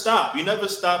never stop. You never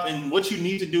stop. And what you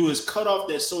need to do is cut off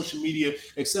that social media,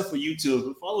 except for YouTube.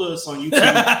 But follow us on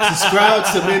YouTube. Subscribe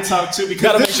to Men Talk 2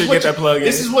 because make sure you get that plug in.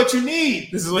 This is what you need.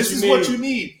 This is what you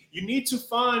need. You need to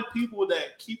find people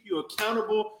that keep you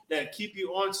accountable, that keep you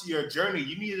onto your journey.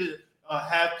 You need to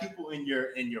have people in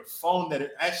your phone that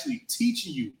are actually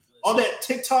teaching you. All that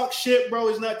TikTok shit, bro,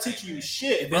 is not teaching you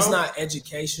shit. If it's not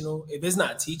educational, if it's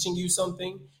not teaching you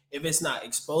something, if it's not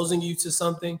exposing you to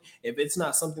something, if it's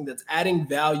not something that's adding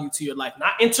value to your life,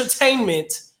 not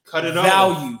entertainment, cut it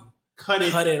value, off. Cut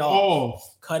it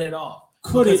off. Cut it off.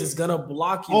 Because it's gonna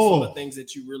block you from the things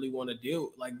that you really want to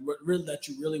do, that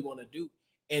you really want to do.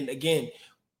 And again,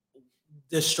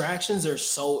 distractions are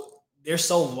so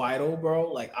vital,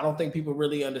 bro. Like, I don't think people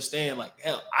really understand. Like,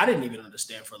 hell, I didn't even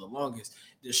understand for the longest.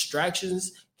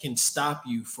 Distractions can stop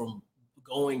you from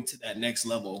going to that next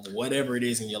level of whatever it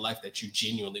is in your life that you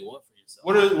genuinely want for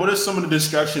yourself. What are some of the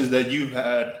distractions that you've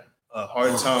had a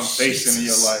hard time facing in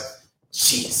your life?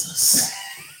 Jesus.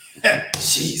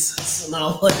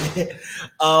 No,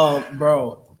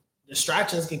 bro.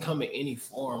 Distractions can come in any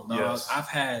form, dog. Yes.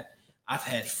 I've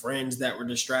had friends that were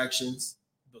distractions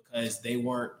because they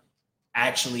weren't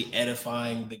actually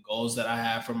edifying the goals that I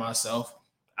have for myself.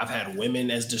 I've had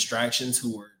women as distractions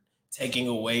who were taking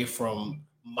away from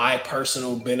my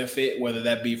personal benefit, whether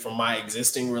that be from my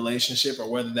existing relationship or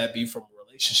whether that be from a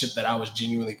relationship that I was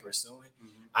genuinely pursuing.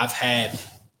 I've had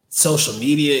social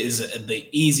media is the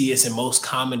easiest and most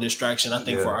common distraction, I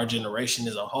think, for our generation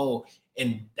as a whole.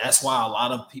 And that's why a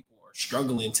lot of people are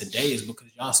struggling today, is because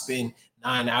y'all spend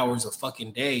 9 hours a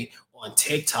fucking day on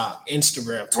TikTok,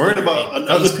 Instagram, Twitter, worried about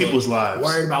other people's lives,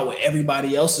 worried about what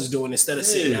everybody else is doing instead of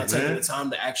sitting down, taking the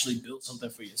time to actually build something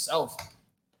for yourself.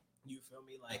 You feel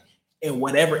me? Like, and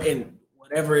whatever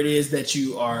it is that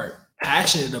you are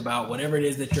passionate about, whatever it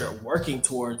is that you're working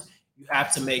towards, you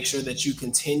have to make sure that you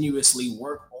continuously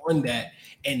work on that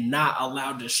and not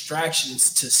allow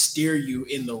distractions to steer you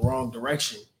in the wrong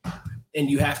direction.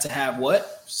 And you have to have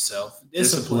what?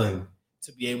 Self-discipline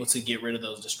to be able to get rid of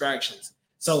those distractions.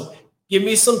 So give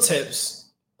me some tips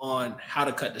on how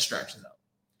to cut distractions out.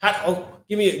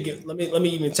 Let me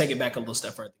even take it back a little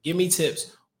step further. Give me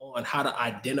tips on how to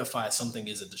identify something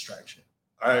as a distraction.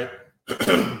 All right.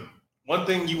 One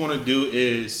thing you want to do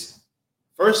is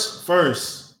first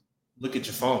look at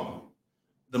your phone.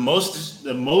 The most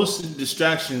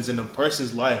distractions in a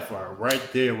person's life are right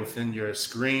there within your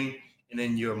screen and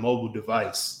in your mobile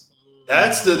device.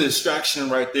 That's the distraction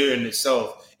right there in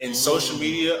itself. And social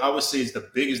media, I would say, is the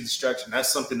biggest distraction.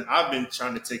 That's something I've been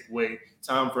trying to take away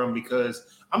time from, because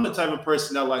I'm the type of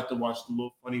person that like to watch the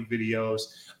little funny videos.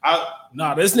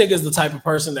 This nigga's the type of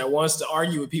person that wants to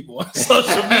argue with people on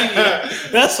social media.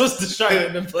 That's what's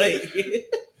distracting them play.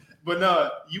 But no,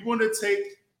 you want to take,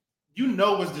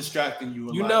 what's distracting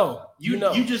you.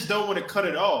 You just don't want to cut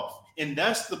it off. And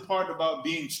that's the part about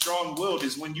being strong-willed,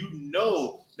 is when you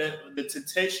know that the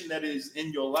temptation that is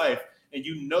in your life, and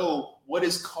you know what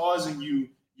is causing you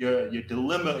your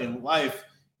dilemma in life,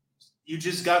 you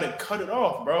just got to cut it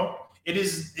off, bro. It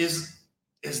is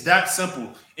that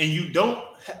simple. And you don't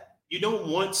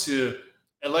want to,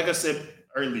 and like I said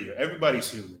earlier,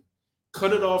 everybody's human.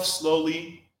 Cut it off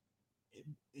slowly,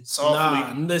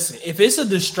 softly. Listen, if it's a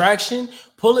distraction,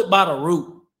 pull it by the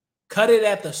root. Cut it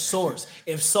at the source.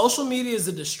 If social media is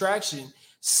a distraction,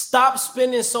 stop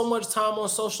spending so much time on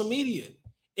social media.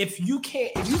 If you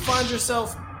find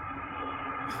yourself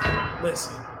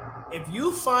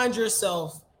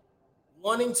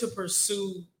wanting to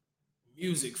pursue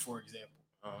music, for example,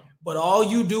 but all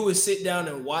you do is sit down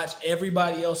and watch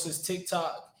everybody else's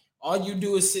TikTok, all you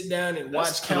do is sit down and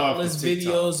watch countless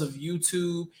videos of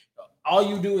YouTube, all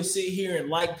you do is sit here and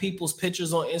like people's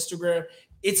pictures on Instagram,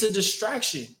 it's a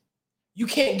distraction. You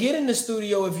can't get in the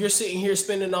studio if you're sitting here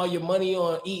spending all your money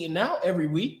on eating out every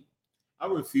week. I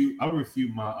refute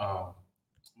my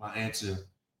answer.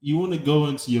 You want to go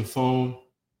into your phone,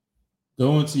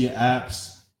 go into your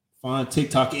apps, find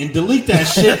TikTok, and delete that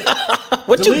shit.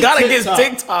 What delete you got against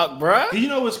TikTok, bro? You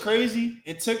know what's crazy?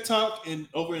 In TikTok and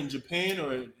over in Japan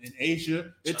or in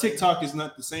Asia, their TikTok is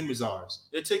not the same as ours.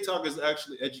 Their TikTok is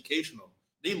actually educational.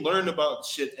 They learn about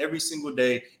shit every single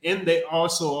day, and they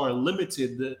also are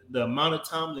limited the amount of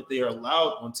time that they are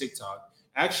allowed on TikTok.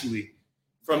 Actually,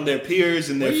 from their peers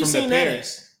and from their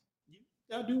parents. You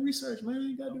gotta do research, man.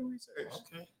 You gotta do research.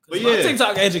 Okay. But my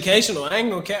TikTok educational. I ain't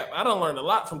gonna cap. I don't learn a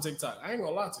lot from TikTok. I ain't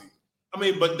gonna lie to you. I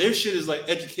mean, but their shit is like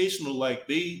educational. Like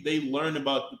they learn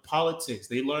about the politics.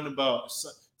 They learn about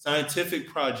scientific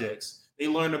projects. They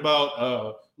learn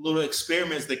about little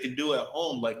experiments they can do at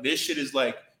home. Like this shit is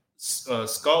like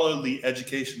scholarly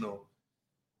educational.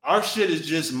 Our shit is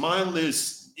just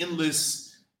mindless,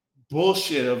 endless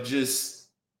bullshit of just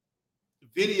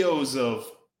videos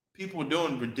of people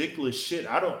doing ridiculous shit.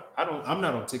 I'm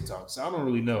not on TikTok, so I don't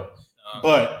really know.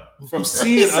 But from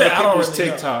seeing other people's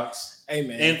TikToks,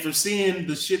 and from seeing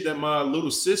the shit that my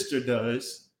little sister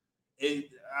does,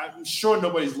 I'm sure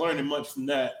nobody's learning much from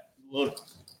that. Look.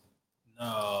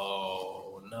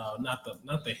 No, not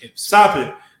the hip. Stop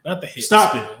it. Not the hip.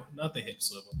 Stop swivel. It. Not the hip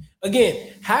swivel.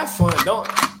 Again, have fun.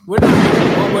 What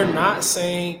we're not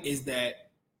saying is that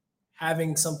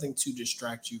having something to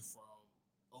distract you from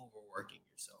overworking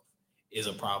yourself is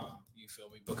a problem. You feel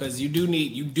me? Because you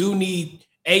need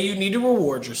to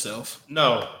reward yourself.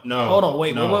 No. Hold on,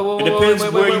 wait. It depends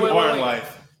where you are in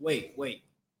life. Wait.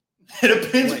 It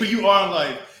depends where you are in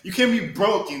life. You can't be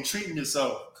broke and treating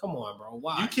yourself. Come on, bro.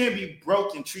 Why? You can't be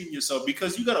broke and treating yourself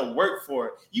because you gotta work for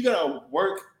it. You gotta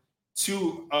work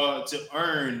to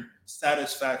earn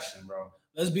satisfaction, bro.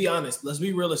 Let's be honest. Let's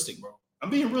be realistic, bro.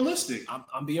 I'm being realistic.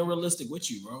 I'm being realistic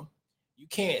with you, bro. You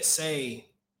can't say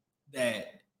that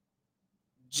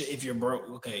if you're broke,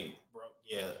 okay, bro.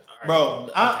 Yeah, right. Bro.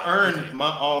 I earn my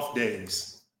off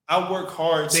days. I work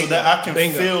hard so that I can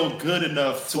feel good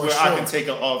enough to where I can take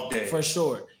an off day. For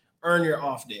sure, earn your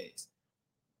off days.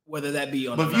 Whether that be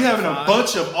on, but if you're having a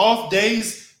bunch of off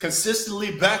days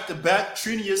consistently back to back,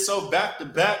 treating yourself back to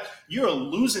back, you're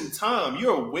losing time.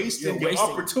 You're wasting your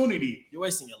opportunity. You're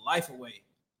wasting your life away.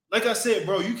 Like I said,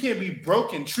 bro, you can't be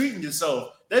broke and treating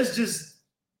yourself. That's just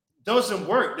doesn't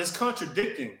work. That's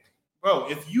contradicting, bro.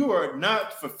 If you are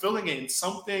not fulfilling it in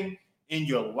something in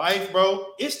your life, bro,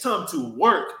 it's time to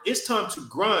work. It's time to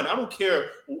grind. I don't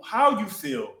care how you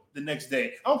feel the next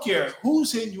day. I don't care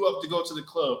who's hitting you up to go to the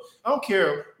club. I don't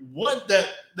care what that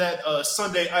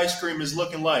Sunday ice cream is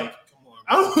looking like. Come on,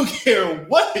 I don't care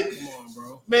what. Come on,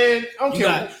 bro. Man, I don't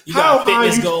care how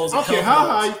high you goals. I don't care how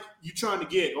high you trying to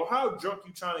get or how drunk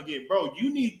you trying to get, bro.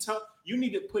 You need to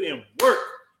put in work,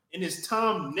 and it's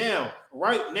time now,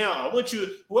 right now. I want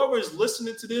you, whoever is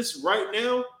listening to this right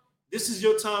now, this is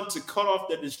your time to cut off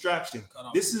that distraction.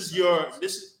 What did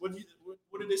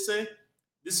they say?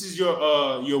 This is your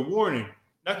warning,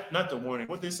 not the warning.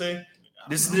 What they say?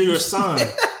 This is your sign.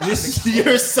 This is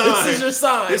your sign. This is your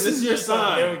sign. This is your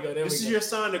sign. There we go. This is your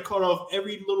sign to cut off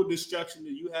every little distraction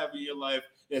that you have in your life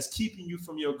that's keeping you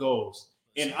from your goals.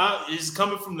 And it's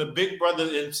coming from the big brother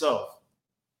himself.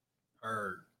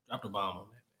 Heard. Drop the bomb on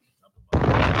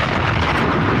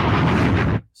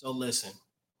that. So listen,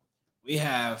 we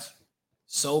have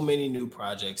so many new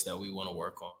projects that we want to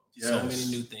work on. Yes. So many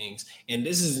new things, and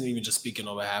this isn't even just speaking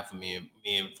on behalf of me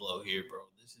and Flo here, bro.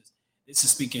 This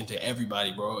is speaking to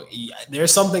everybody, bro.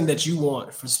 There's something that you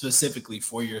want specifically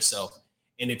for yourself,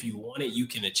 and if you want it, you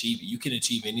can achieve it. You can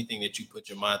achieve anything that you put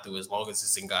your mind through, as long as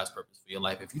it's in God's purpose for your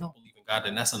life. If you don't believe in God,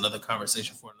 then that's another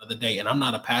conversation for another day. And I'm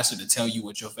not a pastor to tell you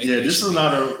what your faith is. Yeah, this is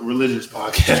not a religious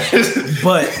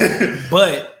podcast,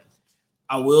 but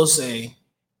I will say,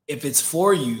 if it's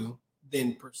for you,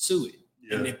 then pursue it,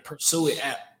 and then pursue it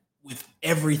with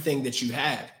everything that you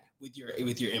have, with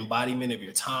your embodiment of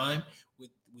your time, with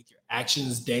your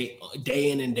actions day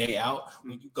in and day out.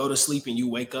 When you go to sleep and you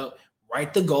wake up,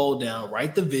 write the goal down,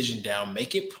 write the vision down,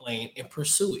 make it plain, and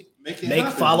pursue it.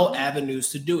 Follow avenues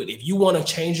to do it. If you want to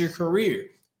change your career,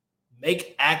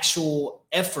 make actual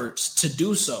efforts to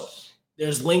do so.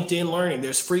 There's LinkedIn Learning.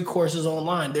 There's free courses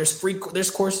online. There's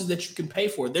courses that you can pay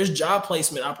for. There's job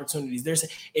placement opportunities.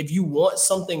 If you want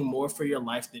something more for your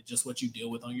life than just what you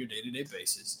deal with on your day-to-day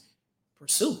basis,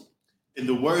 pursue it. In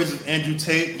the words of Andrew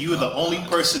Tate, you are the only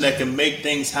person that can make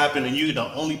things happen, and you're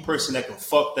the only person that can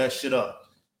fuck that shit up.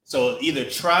 So either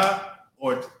try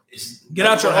or get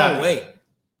out your own way.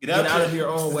 Get out of your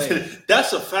own way.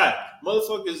 That's a fact.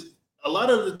 Motherfuckers, a lot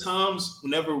of the times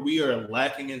whenever we are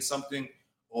lacking in something,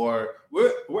 or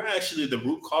we're actually the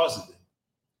root cause of it,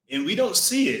 and we don't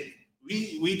see it.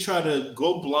 We try to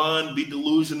go blind, be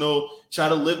delusional, try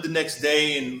to live the next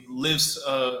day and live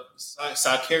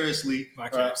vicariously.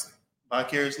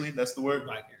 Vicariously, that's the word.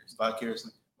 Vicariously.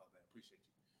 Appreciate you.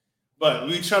 But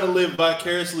we try to live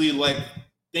vicariously like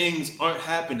things aren't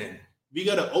happening. we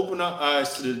gotta open our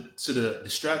eyes to the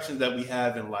distractions that we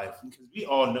have in life, because we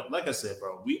all know, like I said,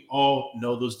 bro, we all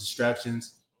know those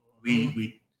distractions.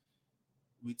 We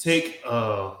take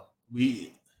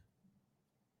we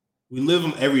live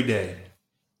them every day.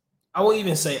 I would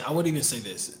even say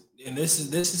this. And this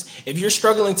is if you're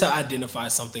struggling to identify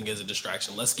something as a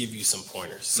distraction, let's give you some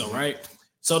pointers. So, right.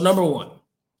 So, number one,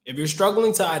 if you're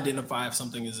struggling to identify if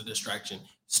something is a distraction,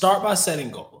 start by setting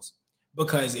goals.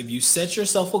 Because if you set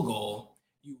yourself a goal,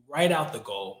 you write out the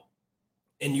goal,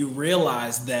 and you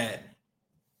realize that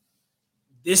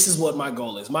this is what my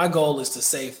goal is. My goal is to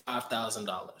save $5,000,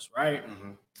 right?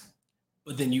 Mm-hmm.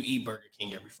 But then you eat Burger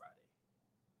King every Friday.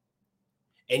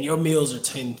 And your meals are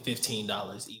 $10,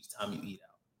 $15 each time you eat out.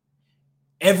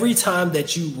 Every time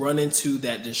that you run into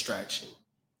that distraction,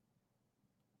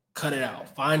 cut it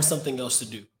out. Find something else to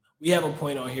do. We have a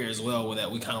point on here as well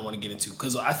that we kind of want to get into,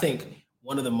 because I think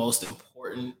one of the most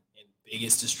important and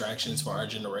biggest distractions for our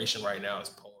generation right now is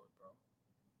porn, bro.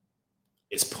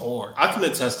 It's porn. I can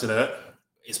attest to that.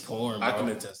 It's porn, bro. I can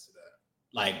attest to that.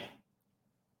 Like,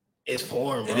 it's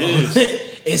porn, bro.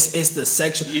 It is. It's the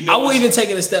sexual. I would even take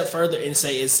it a step further and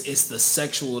say it's the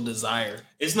sexual desire.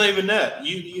 It's not even that.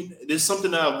 There's something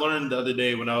that I've learned the other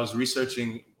day when I was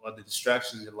researching the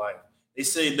distractions in life. They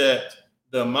say that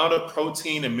the amount of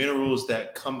protein and minerals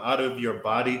that come out of your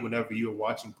body whenever you're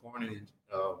watching porn and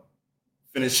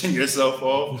finishing yourself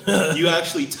off, you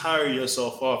actually tire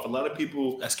yourself off. A lot of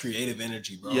people. That's creative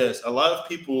energy, bro. Yes, a lot of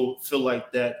people feel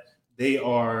like that they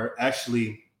are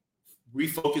actually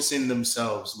refocusing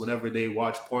themselves whenever they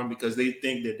watch porn, because they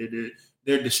think that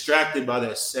they're distracted by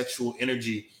that sexual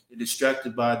energy. They're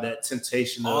distracted by that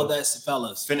temptation. All that,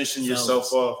 fellas, finishing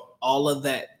yourself off. All of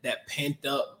that pent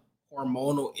up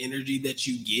hormonal energy that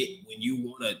you get when you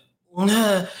want to,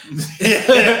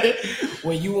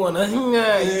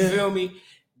 you feel me?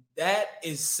 That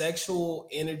is sexual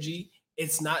energy.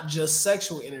 It's not just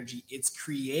sexual energy. It's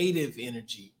creative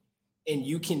energy. And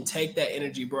you can take that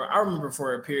energy, bro. I remember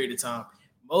for a period of time,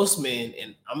 most men,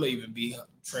 and I'm going to even be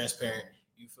transparent,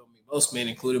 you feel me? Most men,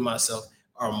 including myself,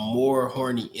 are more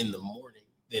horny in the morning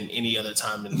than any other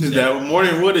time in the day. That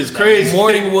morning wood is crazy.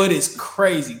 Morning wood is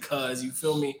crazy, cuz, you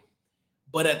feel me?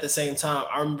 But at the same time,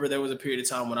 I remember there was a period of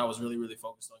time when I was really, really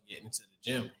focused on getting into the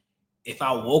gym. If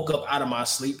I woke up out of my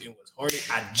sleep and was horny,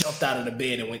 I jumped out of the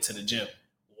bed and went to the gym.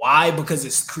 Why? Because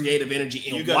it's creative energy.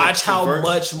 And watch how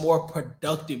much more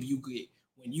productive you get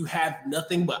when you have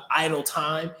nothing but idle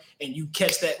time and you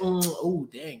catch that, oh,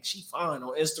 dang, she fine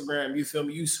on Instagram. You feel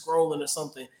me? You scrolling or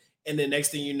something. And then next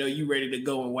thing you know, you ready to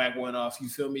go and whack one off. You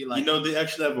feel me? Like, they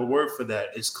actually have a word for that.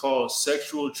 It's called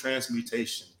sexual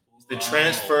transmutation. It's the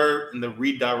transfer and the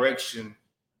redirection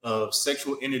of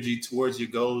sexual energy towards your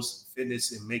goals,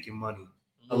 fitness, and making money.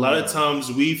 A lot of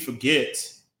times we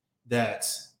forget that.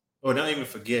 Or not even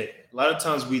forget. A lot of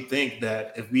times we think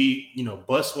that if we,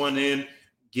 bust one in,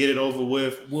 get it over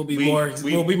with, we'll be more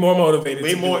motivated,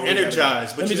 way more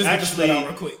energized. But you're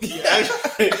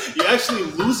actually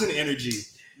losing energy.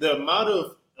 The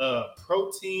amount of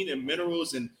protein and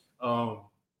minerals and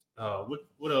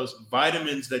what else?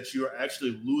 Vitamins that you are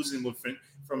actually losing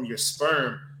from your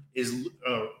sperm is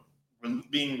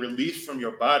being released from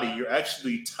your body. You're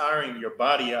actually tiring your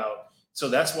body out. So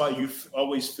that's why you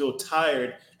always feel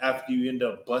tired after you end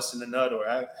up busting a nut or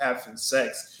having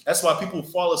sex. That's why people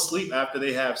fall asleep after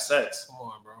they have sex. Come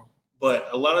on, bro. But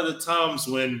a lot of the times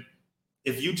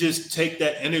if you just take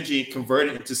that energy and convert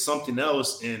it into something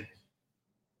else, and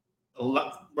I'm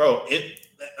going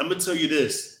to tell you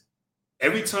this.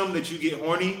 Every time that you get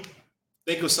horny,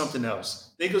 think of something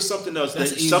else. Think of something else.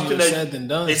 That's easier said than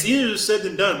done. It's easier said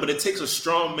than done, but it takes a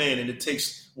strong man, and it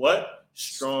takes what?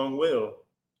 Strong will.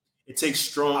 It takes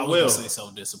strong will. I was going to say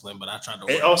self-discipline, but I tried to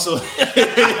work. And also,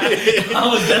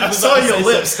 I saw your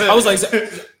lips. I was like,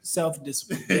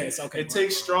 self-discipline. Yes, okay. It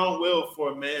takes strong will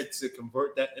for a man to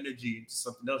convert that energy into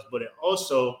something else, but it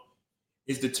also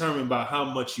is determined by how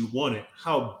much you want it,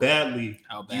 how badly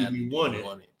you want it.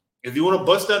 If you want to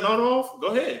bust that nut off,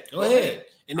 go ahead. Go ahead.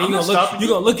 And then you're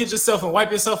gonna look at yourself and wipe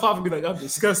yourself off and be like, I'm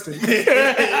disgusting.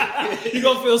 You're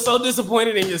gonna feel so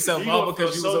disappointed in yourself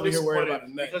because you was over here worried about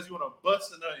the nut. Because you want to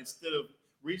bust a nut instead of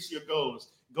reach your goals.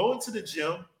 Go to the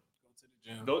gym.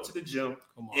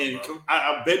 Come on, and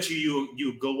I bet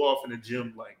you go off in the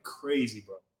gym like crazy,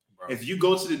 bro. If you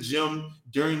go to the gym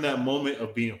during that moment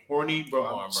of being horny,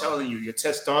 I'm telling you, your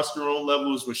testosterone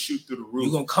levels will shoot through the roof.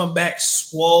 You're going to come back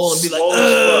swole and be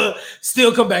like,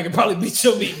 still come back and probably beat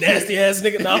your meat, nasty ass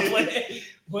nigga. Not playing.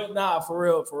 But nah, for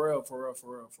real. But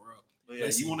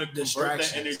yeah, you want to convert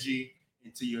that energy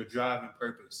into your driving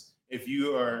purpose. If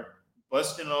you are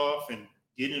busting off and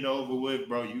getting it over with,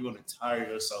 bro, you're gonna tire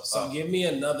yourself out. So give me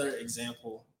another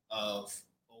example of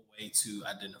a way to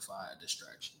identify a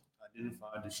distraction. Identify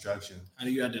a distraction. How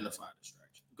do you identify a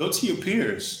distraction? Go to your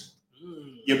peers.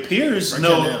 Your peers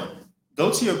know. Go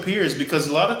to your peers, because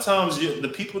a lot of times the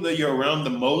people that you're around the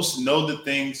most know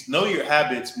your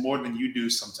habits more than you do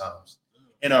sometimes,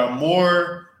 and are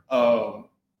more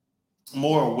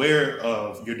aware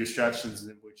of your distractions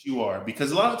than what you are.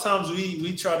 Because a lot of times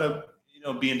we try to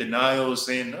be in denial,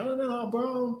 saying no,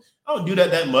 bro, I don't do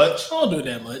that much. I don't do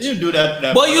that much. You do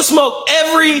that. Boy, you smoke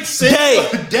every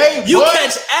day. You what?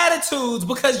 catch attitudes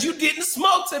because you didn't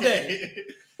smoke today.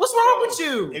 What's wrong with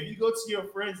you? If you go to your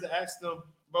friends and ask them,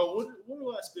 bro, what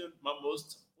do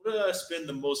I spend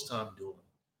the most time doing?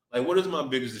 Like, what is my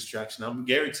biggest distraction? I'm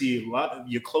guarantee a lot of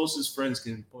your closest friends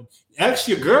can point. Ask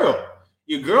your girl.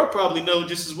 Your girl probably knows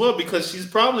just as well, because she's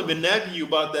probably been nagging you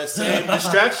about that same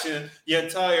distraction your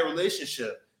entire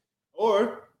relationship.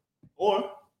 Or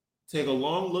take a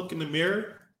long look in the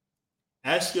mirror.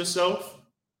 Ask yourself,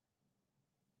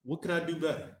 what can I do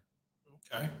better?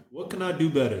 Okay. What can I do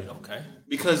better? Okay.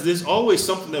 Because there's always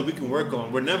something that we can work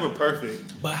on. We're never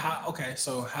perfect. But how? Okay.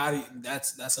 So how do you?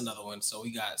 That's another one. So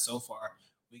we got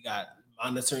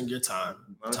monitoring your time,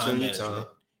 time management,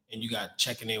 and you got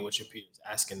checking in with your peers,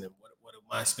 asking them what am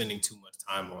I spending too much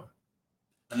time on.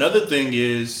 Another thing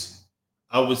is,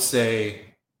 I would say,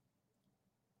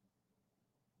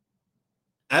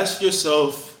 ask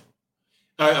yourself.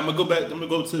 All right, I'm gonna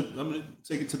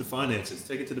take it to the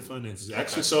finances.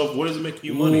 Ask yourself, what is making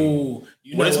you money?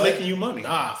 What is making you money?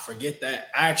 Nah, forget that.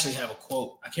 I actually have a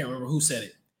quote. I can't remember who said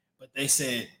it, but they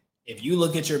said, if you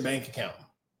look at your bank account,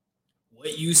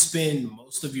 what you spend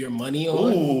most of your money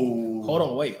on. Ooh. Hold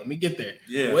on, wait. Let me get there.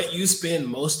 Yeah. What you spend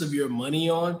most of your money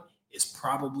on is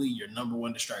probably your number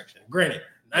one distraction. Granted,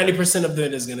 90% of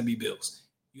it is going to be bills.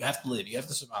 You have to live. You have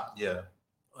to survive. Yeah.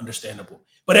 Understandable.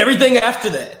 But everything after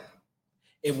that,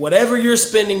 if whatever you're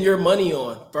spending your money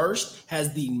on first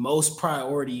has the most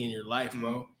priority in your life,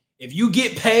 bro. If you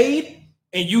get paid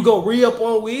and you go re-up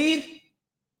on weed,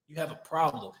 you have a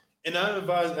problem. And I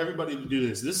advise everybody to do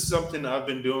this. This is something I've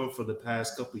been doing for the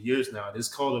past couple of years now. It's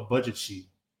called a budget sheet.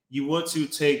 You want to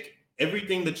take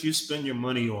everything that you spend your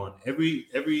money on, every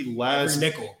last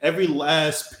nickel, every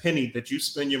last penny that you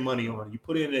spend your money on, you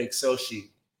put it in an Excel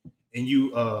sheet, and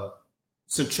you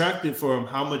subtract it from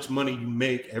how much money you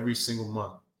make every single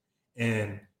month.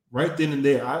 And right then and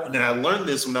there, I learned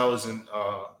this when I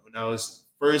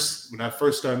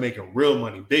first started making real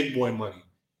money, big boy money.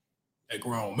 That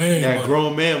grown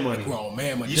man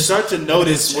money. You start to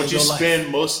notice what you spend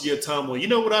most of your time on. You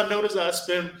know what I noticed? I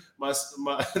spend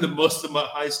the most of my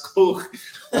high school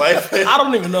life. I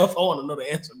don't even know if I want to know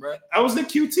the answer, bro. I was at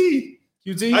QT.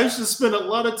 I used to spend a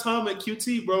lot of time at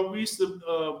QT, bro. We used to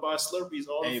buy Slurpees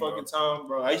all the fucking time,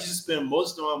 bro. I used to spend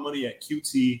most of my money at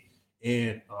QT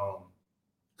and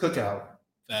Cookout.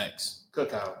 Facts.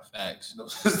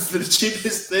 Those are the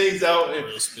cheapest things out and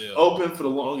open for the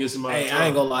longest amount of time. I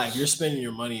ain't gonna lie. If you're spending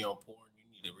your money on porn, you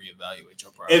need to reevaluate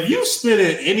your priorities. If you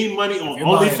spending any money on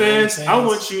OnlyFans, I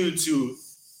want you to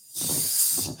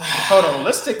hold on.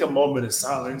 Let's take a moment of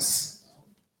silence.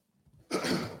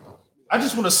 I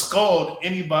just want to scald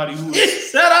anybody who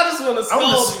said I just want to scald. I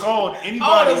want to scald anybody.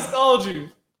 I want to scald you.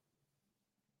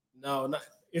 No, not.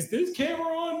 Is this camera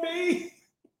on me?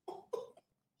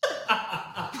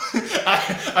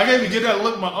 I can't even get that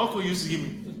look my uncle used to give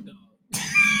me.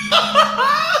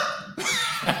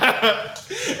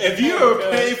 If you are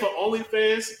paying for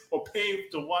OnlyFans or paying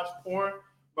to watch porn,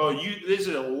 bro, there's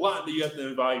a lot that you have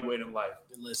to evaluate in life.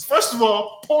 First of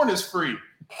all, porn is free.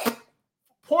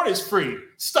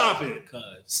 Stop it.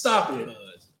 Stop it.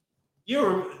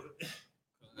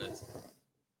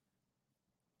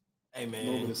 Hey man,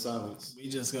 moment of silence. We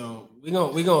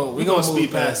gonna speed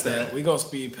past that. We gonna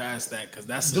speed past that because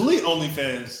that's delete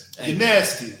OnlyFans. You're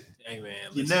nasty. Hey man,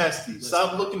 you're nasty.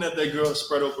 Stop looking at that girl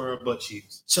spread over her butt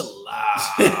cheeks. Chill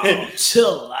out.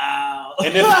 Chill out.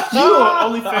 And if you are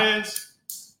OnlyFans,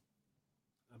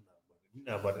 I'm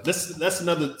not about it. That's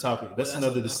another topic. That's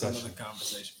another discussion. That's another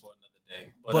conversation for another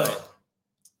day.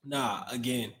 But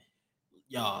again,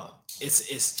 y'all,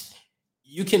 it's.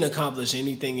 You can accomplish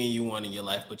anything you want in your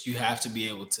life, but you have to be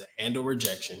able to handle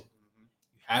rejection.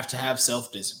 You have to have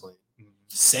self-discipline.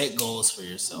 Set goals for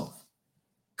yourself.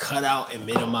 Cut out and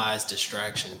minimize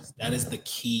distractions. That is the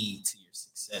key to your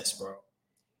success, bro.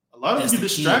 A lot of your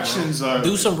distractions are.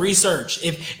 Do some research.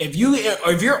 If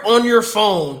you're on your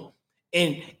phone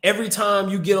and every time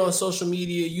you get on social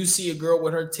media, you see a girl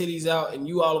with her titties out, and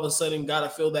you all of a sudden gotta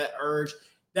feel that urge,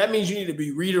 that means you need to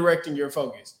be redirecting your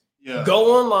focus. Yeah.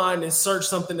 Go online and search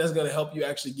something that's going to help you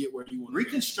actually get where you want.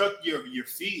 Reconstruct your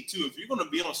feed too. If you're going to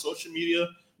be on social media,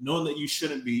 knowing that you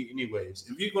shouldn't be anyways.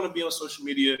 If you're going to be on social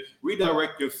media,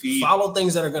 redirect your feed. Follow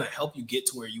things that are going to help you get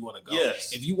to where you want to go.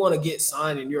 Yes. If you want to get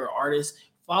signed and you're an artist,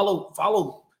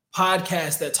 follow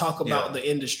podcasts that talk about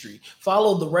the industry.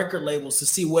 Follow the record labels to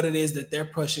see what it is that they're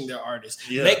pushing their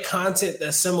artists. Yeah. Make content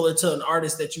that's similar to an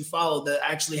artist that you follow that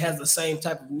actually has the same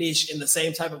type of niche and the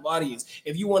same type of audience.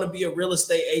 If you want to be a real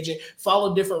estate agent,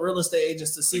 follow different real estate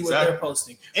agents to see what they're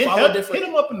posting. And hit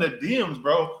them up in the DMs,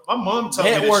 bro. My mom told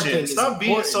me this shit. Stop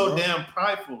being so damn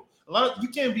prideful. You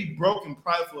can't be broke and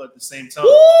prideful at the same time.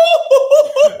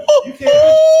 You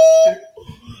can't.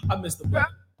 I missed the part.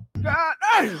 God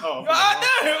damn! Oh, God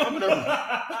damn!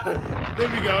 There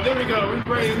we go.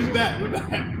 We back.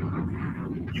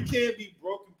 You can't be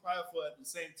broke and prideful at the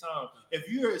same time. If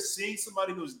you're seeing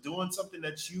somebody who's doing something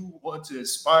that you want to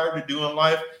aspire to do in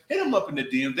life, hit them up in the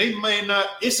DM. They may not.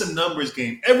 It's a numbers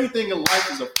game. Everything in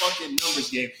life is a fucking numbers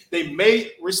game. They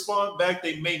may respond back.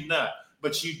 They may not.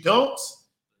 But you don't.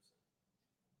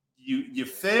 You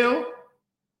fail.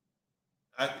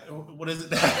 What is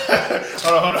it?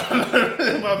 Hold on.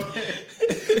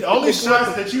 The only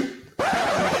shots that you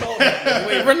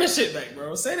wait, run this shit back,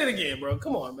 bro. Say that again, bro.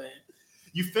 Come on, man.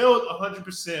 You failed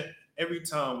 100% every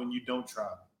time when you don't try.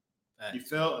 You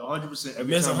failed 100% every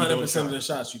miss time. Miss 100% of the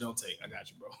shots you don't take. I got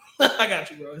you, bro. I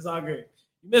got you, bro. It's all good.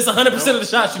 You miss 100% of the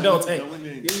shots you don't take.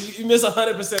 You miss 100%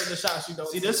 of the shots you don't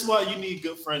take. See, that's why you need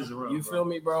good friends around. You feel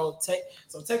me, bro? Take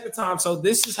the time. So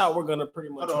this is how we're gonna pretty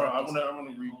much. Hold on, I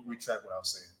want to retract what I was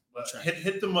saying. But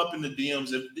hit them up in the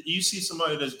DMs if you see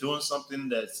somebody that's doing something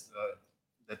that's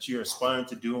that you're aspiring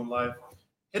to do in life.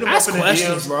 Hit them up in the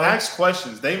DMs, bro. Ask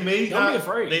questions. They may not be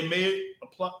afraid. They may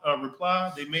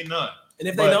reply. They may not. And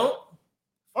if they don't,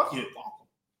 fuck it.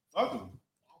 Fuck them.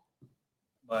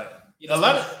 But a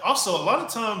lot of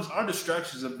times our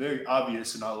distractions are very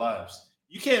obvious in our lives.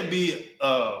 You can't be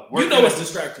working. You know what's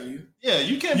distracting you. Yeah,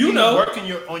 you can't be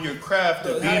working on your craft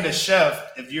of being a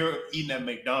chef if you're eating at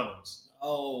McDonald's.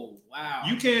 Oh wow!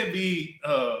 You can't be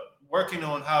working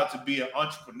on how to be an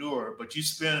entrepreneur, but you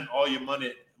spend all your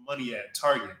money at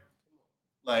Target.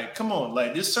 Like, come on!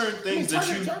 Like, there's certain things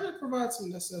Target provides some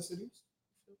necessities.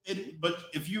 But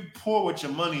if you poor with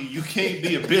your money, you can't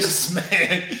be a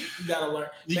businessman. You gotta learn.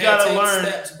 You gotta learn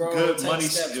steps, good money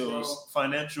skills,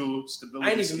 financial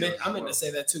stability. I meant to say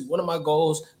that too. One of my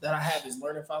goals that I have is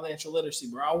learning financial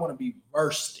literacy, bro. I want to be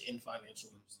versed in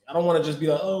financial literacy. I don't want to just be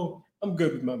like, oh, I'm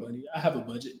good with my money. I have a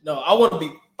budget. No, I want to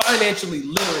be financially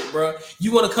literate, bro.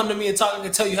 You want to come to me and talk? I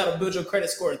can tell you how to build your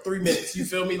credit score in 3 minutes. You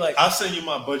feel me? Like, I'll send you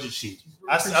my budget sheet.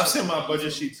 I've sent my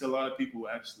budget sheet to a lot of people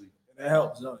actually. That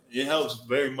helps, don't it? It helps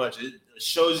very much. It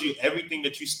shows you everything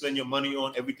that you spend your money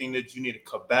on, everything that you need to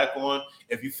cut back on.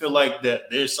 If you feel like that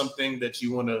there's something that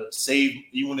you want to save,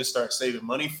 you want to start saving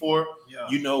money for,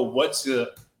 you know what to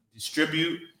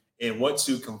distribute and what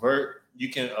to convert. You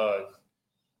can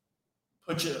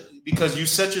because you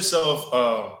set yourself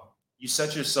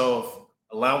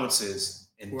allowances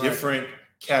in different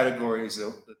categories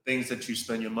of the things that you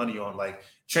spend your money on, like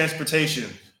transportation.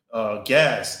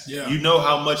 Gas. Yeah. You know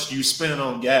how much you spend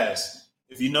on gas.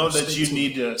 If you know that you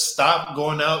need to stop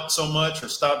going out so much or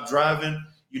stop driving,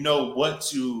 you know what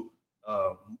to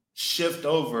shift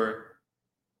over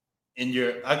in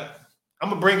your. I'm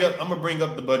gonna bring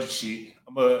up the budget sheet.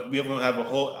 We're gonna have a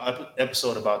whole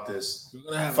episode about this. We're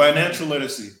gonna have financial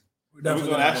literacy. We're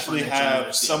gonna actually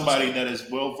have somebody that is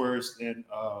well versed in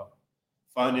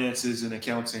finances and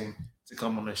accounting to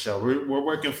come on the show. We're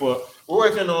working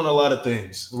on a lot of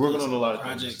things. We're working on a lot of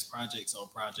projects.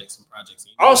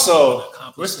 Also,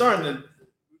 we're starting to.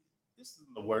 This is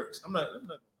in the works. I'm not.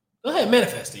 Go ahead,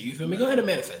 manifest it. You feel me? Go ahead and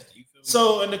manifest it. You feel me?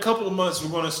 So in a couple of months,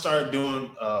 we're going to start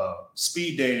doing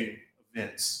speed dating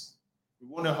events. We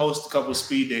want to host a couple of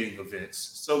speed dating events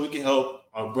so we can help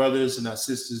our brothers and our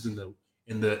sisters in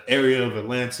the area of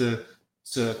Atlanta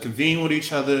to convene with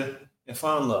each other and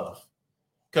find love.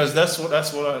 Because that's what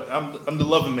I'm the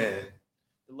loving man.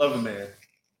 The loving man.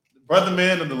 The brother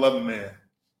man and the loving man.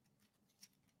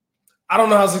 I don't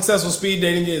know how successful speed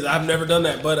dating is. I've never done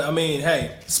that. But I mean,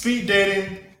 hey. Speed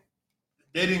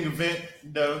dating event,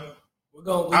 though.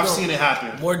 I've seen it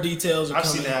happen. More details are coming.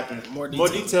 I've seen it happen. More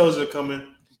details are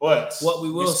coming. But what we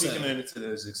will say. Speaking it into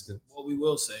this extent. What we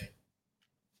will say.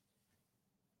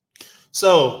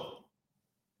 So.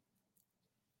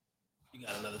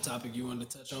 Got another topic you wanted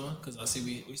to touch on? Because I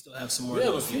see we still have some more. We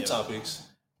have a few topics.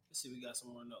 Let's see, we got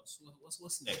some more notes.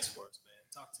 What's next for us, man?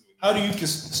 Talk to me. How do you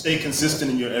stay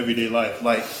consistent in your everyday life?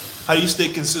 Like, how do you stay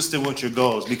consistent with your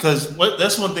goals? Because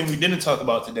that's one thing we didn't talk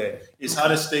about today is how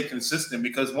to stay consistent.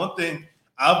 Because one thing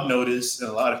I've noticed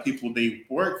a lot of people, they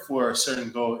work for a certain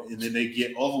goal and then they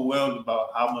get overwhelmed about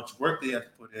how much work they have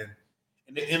to put in,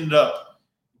 and they end up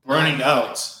burning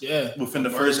out within the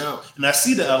first. And I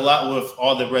see that a lot with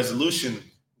all the resolution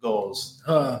goals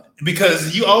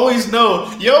because you always know,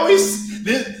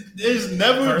 there's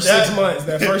never first 6 months.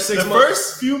 That first 6 months,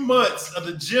 first few months of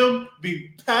the gym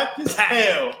be packed as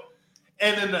hell.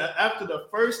 And then after the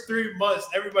first 3 months,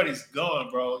 everybody's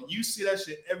gone, bro. You see that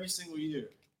shit every single year.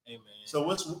 Amen. So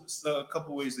what's a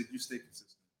couple ways that you stay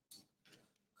consistent?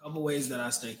 A couple ways that I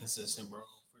stay consistent, bro.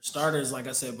 For starters, like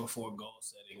I said before, goal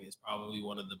setting is probably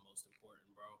one of the most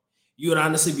important, bro. You would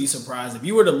honestly be surprised if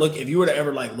you were to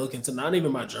ever like look into not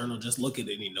even my journal, just look at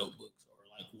any notebooks or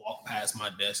like walk past my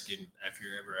desk, and if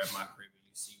you're ever at my crib and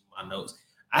you see my notes,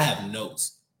 I have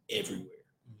notes everywhere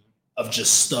of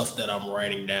just stuff that I'm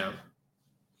writing down.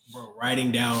 Bro,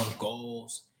 writing down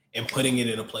goals and putting it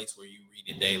in a place where you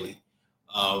read it daily.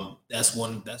 That's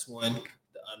one.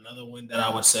 Another one that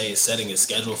I would say is setting a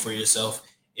schedule for yourself.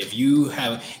 If you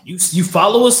have you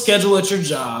follow a schedule at your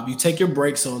job, you take your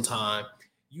breaks on time.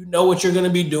 You know what you're going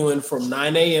to be doing from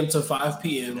 9 a.m. to 5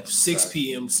 p.m., 6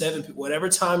 p.m., 7 p.m., whatever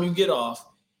time you get off.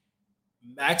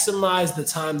 Maximize the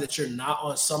time that you're not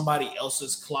on somebody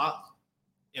else's clock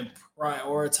and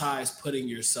prioritize putting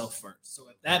yourself first. So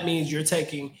if that means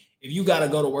if you got to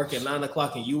go to work at 9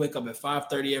 o'clock and you wake up at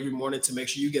 5:30 every morning to make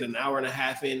sure you get an hour and a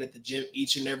half in at the gym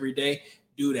each and every day,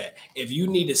 do that. If you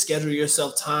need to schedule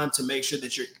yourself time to make sure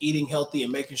that you're eating healthy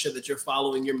and making sure that you're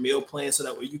following your meal plan so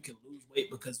that way you can lose weight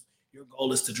because your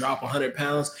goal is to drop 100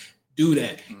 pounds, do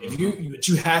that. If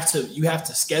you have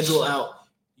to schedule out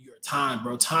your time,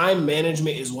 bro. Time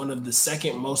management is one of the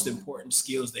second most important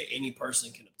skills that any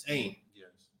person can obtain.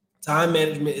 Time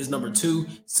management is number 2.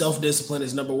 Self-discipline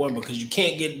is number 1 because you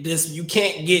can't get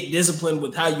disciplined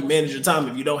with how you manage your time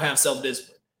if you don't have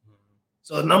self-discipline.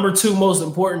 So the number 2 most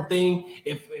important thing,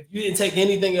 if you didn't take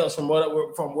anything else from what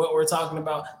we're talking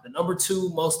about, the number 2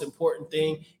 most important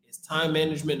thing is time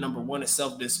management. Number 1 is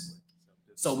self-discipline.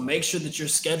 So make sure that you're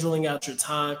scheduling out your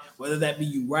time, whether that be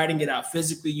you writing it out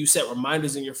physically, you set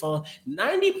reminders in your phone.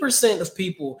 90% of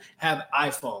people have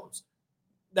iPhones.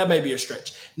 That may be a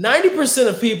stretch. 90%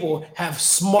 of people have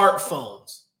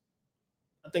smartphones.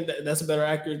 I think that's a better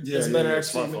accurate. That's a better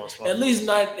accurate. At least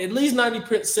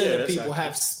 90% of people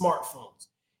have smartphones.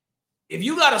 If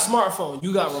you got a smartphone,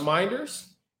 you got reminders,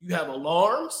 you have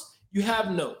alarms, you have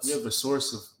notes. You have a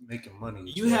source of making money.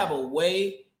 You have a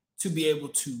way to be able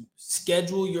to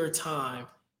schedule your time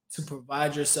to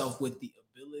provide yourself with the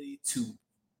ability to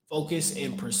focus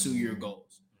and pursue your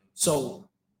goals. So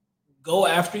go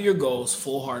after your goals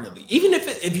full-heartedly. Even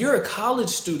if you're a college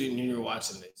student and you're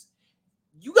watching this,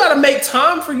 you got to make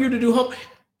time for you to do homework.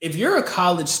 If you're a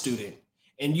college student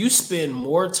and you spend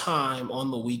more time on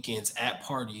the weekends at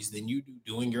parties than you do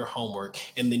doing your homework,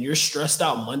 and then you're stressed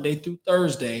out Monday through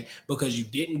Thursday because you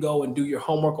didn't go and do your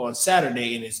homework on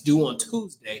Saturday and it's due on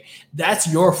Tuesday, that's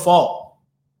your fault.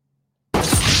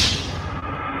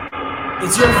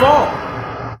 It's your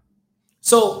fault.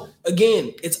 So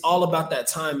again, it's all about that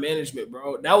time management,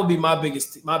 bro. That would be my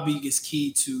biggest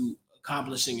key to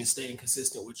accomplishing and staying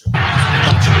consistent with your goals.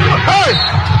 Hey!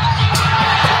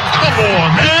 Come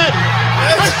on, man.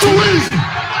 That's too easy.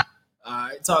 All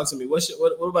right, talk to me. What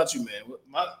about you, man?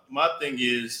 My thing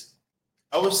is,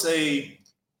 I would say,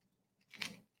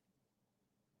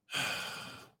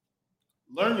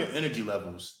 learn your energy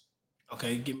levels.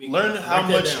 Okay, learn how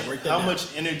much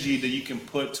energy that you can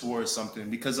put towards something,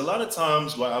 because a lot of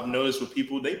times what I've noticed with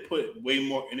people, they put way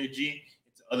more energy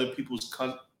into other people's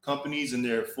companies and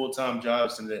their full-time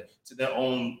jobs and to their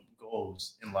own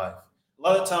goals in life. A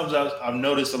lot of times I've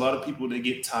noticed a lot of people, they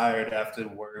get tired after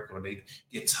work or they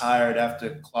get tired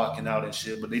after clocking out and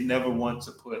shit, but they never want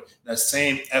to put that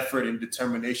same effort and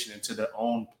determination into their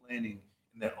own planning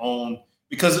and their own,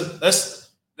 because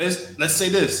let's say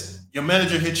this. Your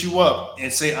manager hits you up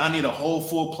and say, I need a whole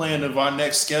full plan of our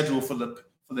next schedule for the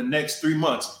next 3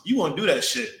 months. You won't do that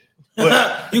shit.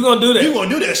 But you're going to do that. You're going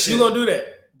to do that shit. You're going to do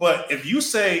that. But if you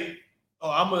say,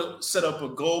 I'm going to set up a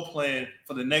goal plan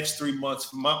for the next 3 months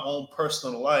for my own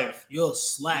personal life, you'll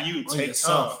slack. You take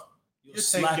yourself. Time. You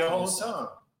take your own time.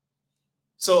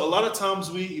 So a lot of times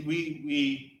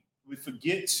we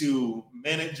forget to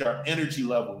manage our energy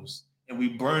levels, and we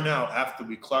burn out after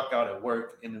we clock out at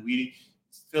work, and we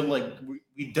feel like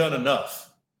we done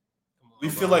enough.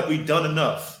 Feel like we've done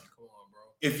enough. Come on, bro.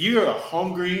 If you're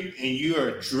hungry and you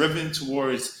are driven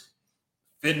towards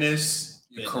fitness,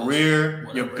 your career,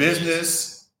 your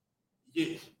business,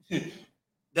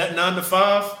 that 9 to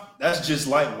 5, that's just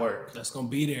light work. That's gonna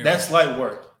be there. That's light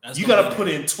work. You got to put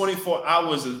in 24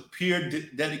 hours of pure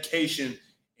dedication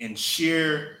and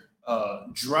sheer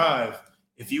drive,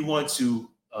 if you want to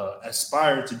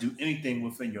aspire to do anything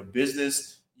within your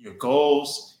business, your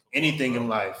goals, anything in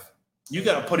life, you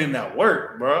got to put in that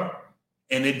work, bro.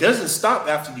 And it doesn't stop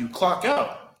after you clock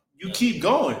out. You keep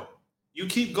going. You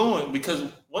keep going, because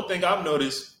one thing I've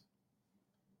noticed,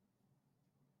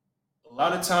 a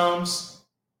lot of times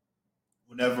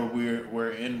whenever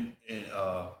we're in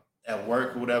at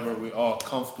work or whatever, we're all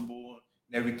comfortable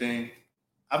and everything.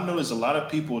 I've noticed a lot of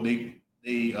people, they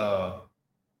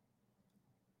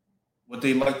what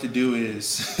they like to do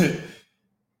is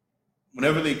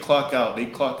whenever they clock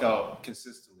out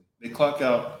consistently. They clock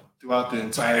out throughout the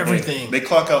entire everything. Day. They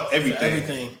clock out everything.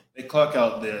 Everything. They clock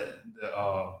out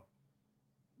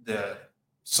the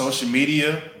social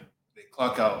media. They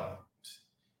clock out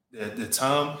the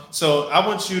time. So I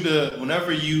want you to,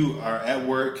 whenever you are at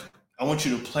work, I want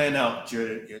you to plan out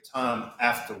your time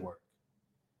after work.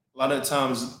 A lot of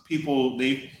times people,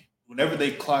 whenever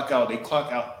they clock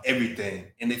out everything,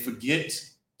 and they forget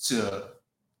to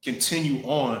continue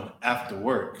on after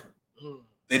work.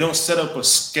 They don't set up a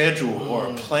schedule or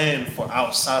a plan for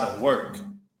outside of work.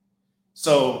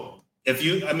 So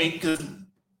because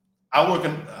I work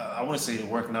in, I want to say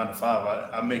work 9 to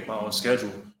 5. I make my own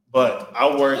schedule, but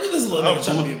I work. This little nigga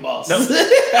trying to be a boss.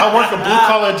 I work a blue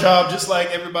collar job just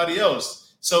like everybody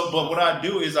else. So, but what I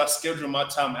do is I schedule my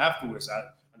time afterwards. I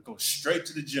go straight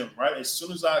to the gym, right? As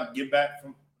soon as I get back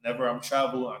from whenever I'm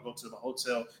traveling, I go to the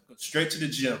hotel, go straight to the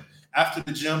gym. After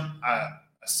the gym, I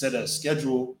set a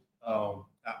schedule, an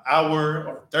hour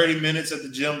or 30 minutes at the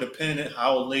gym, depending on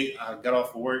how late I got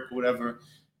off of work or whatever.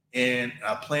 And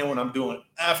I plan what I'm doing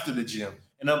after the gym.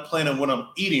 And I'm planning what I'm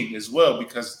eating as well,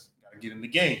 because you got to get in the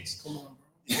gains. Come on,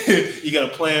 bro. You got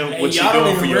to plan what you're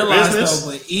doing for your business.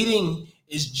 Though, but eating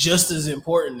is just as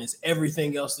important as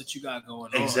everything else that you got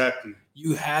going on. Exactly.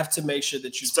 You have to make sure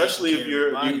that you, especially if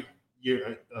you're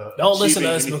don't listen to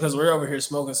us because we're over here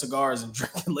smoking cigars and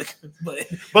drinking liquor. But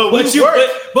we work.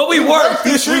 We work for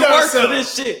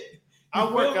this shit.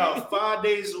 I work out 5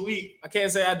 days a week. I can't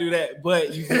say I do that,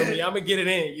 but you feel me? I'm gonna get it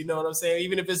in. You know what I'm saying?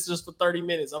 Even if it's just for 30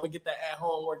 minutes, I'm gonna get that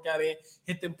at-home workout in,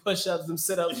 hit them push-ups, them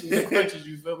sit-ups, and them crunches.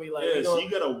 You feel me? Like, so you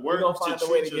gotta work to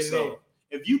treat yourself.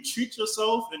 If you treat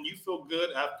yourself and you feel good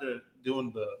after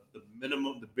doing the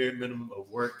bare minimum of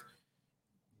work,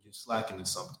 you're slacking in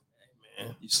something.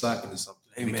 Man, you're slacking in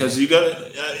something. Because you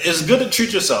gotta. It's good to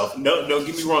treat yourself. No, don't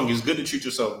get me wrong. It's good to treat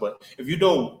yourself, but if you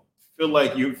don't feel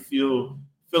like you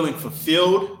feeling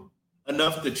fulfilled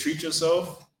enough to treat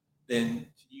yourself, then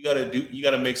you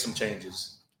gotta make some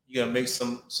changes. You gotta make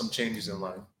some changes in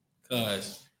life.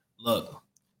 Guys, look.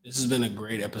 This has been a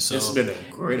great episode. It's been a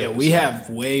great episode. We have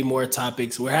way more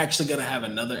topics. We're actually going to have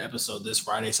another episode this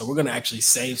Friday. So we're going to actually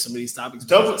save some of these topics.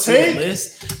 Double take.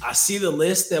 I see the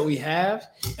list that we have,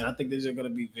 and I think these are going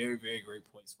to be very, very great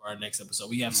points for our next episode.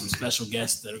 We have some special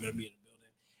guests that are going to be in the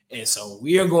building. And so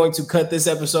we are going to cut this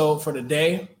episode for the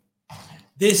day.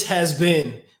 This has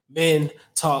been Men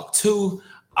Talk 2.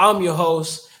 I'm your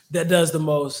host that does the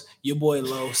most, your boy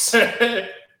Los.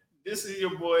 This is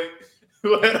your boy.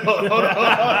 Wait, hold on.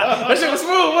 That shit was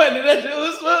smooth, wasn't it? That shit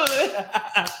was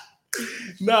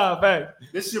smooth. Nah, fact.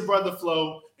 This is your brother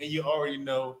Flo, and you already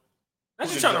know.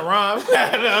 That's just trying to rhyme.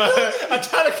 I'm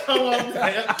trying to come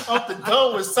off the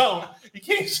dome with something. You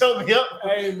can't show me up.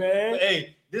 Hey, man. But,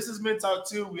 hey, this is Men Talk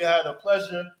 2. We had a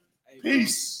pleasure.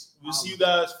 Peace. We'll see you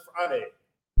guys Friday.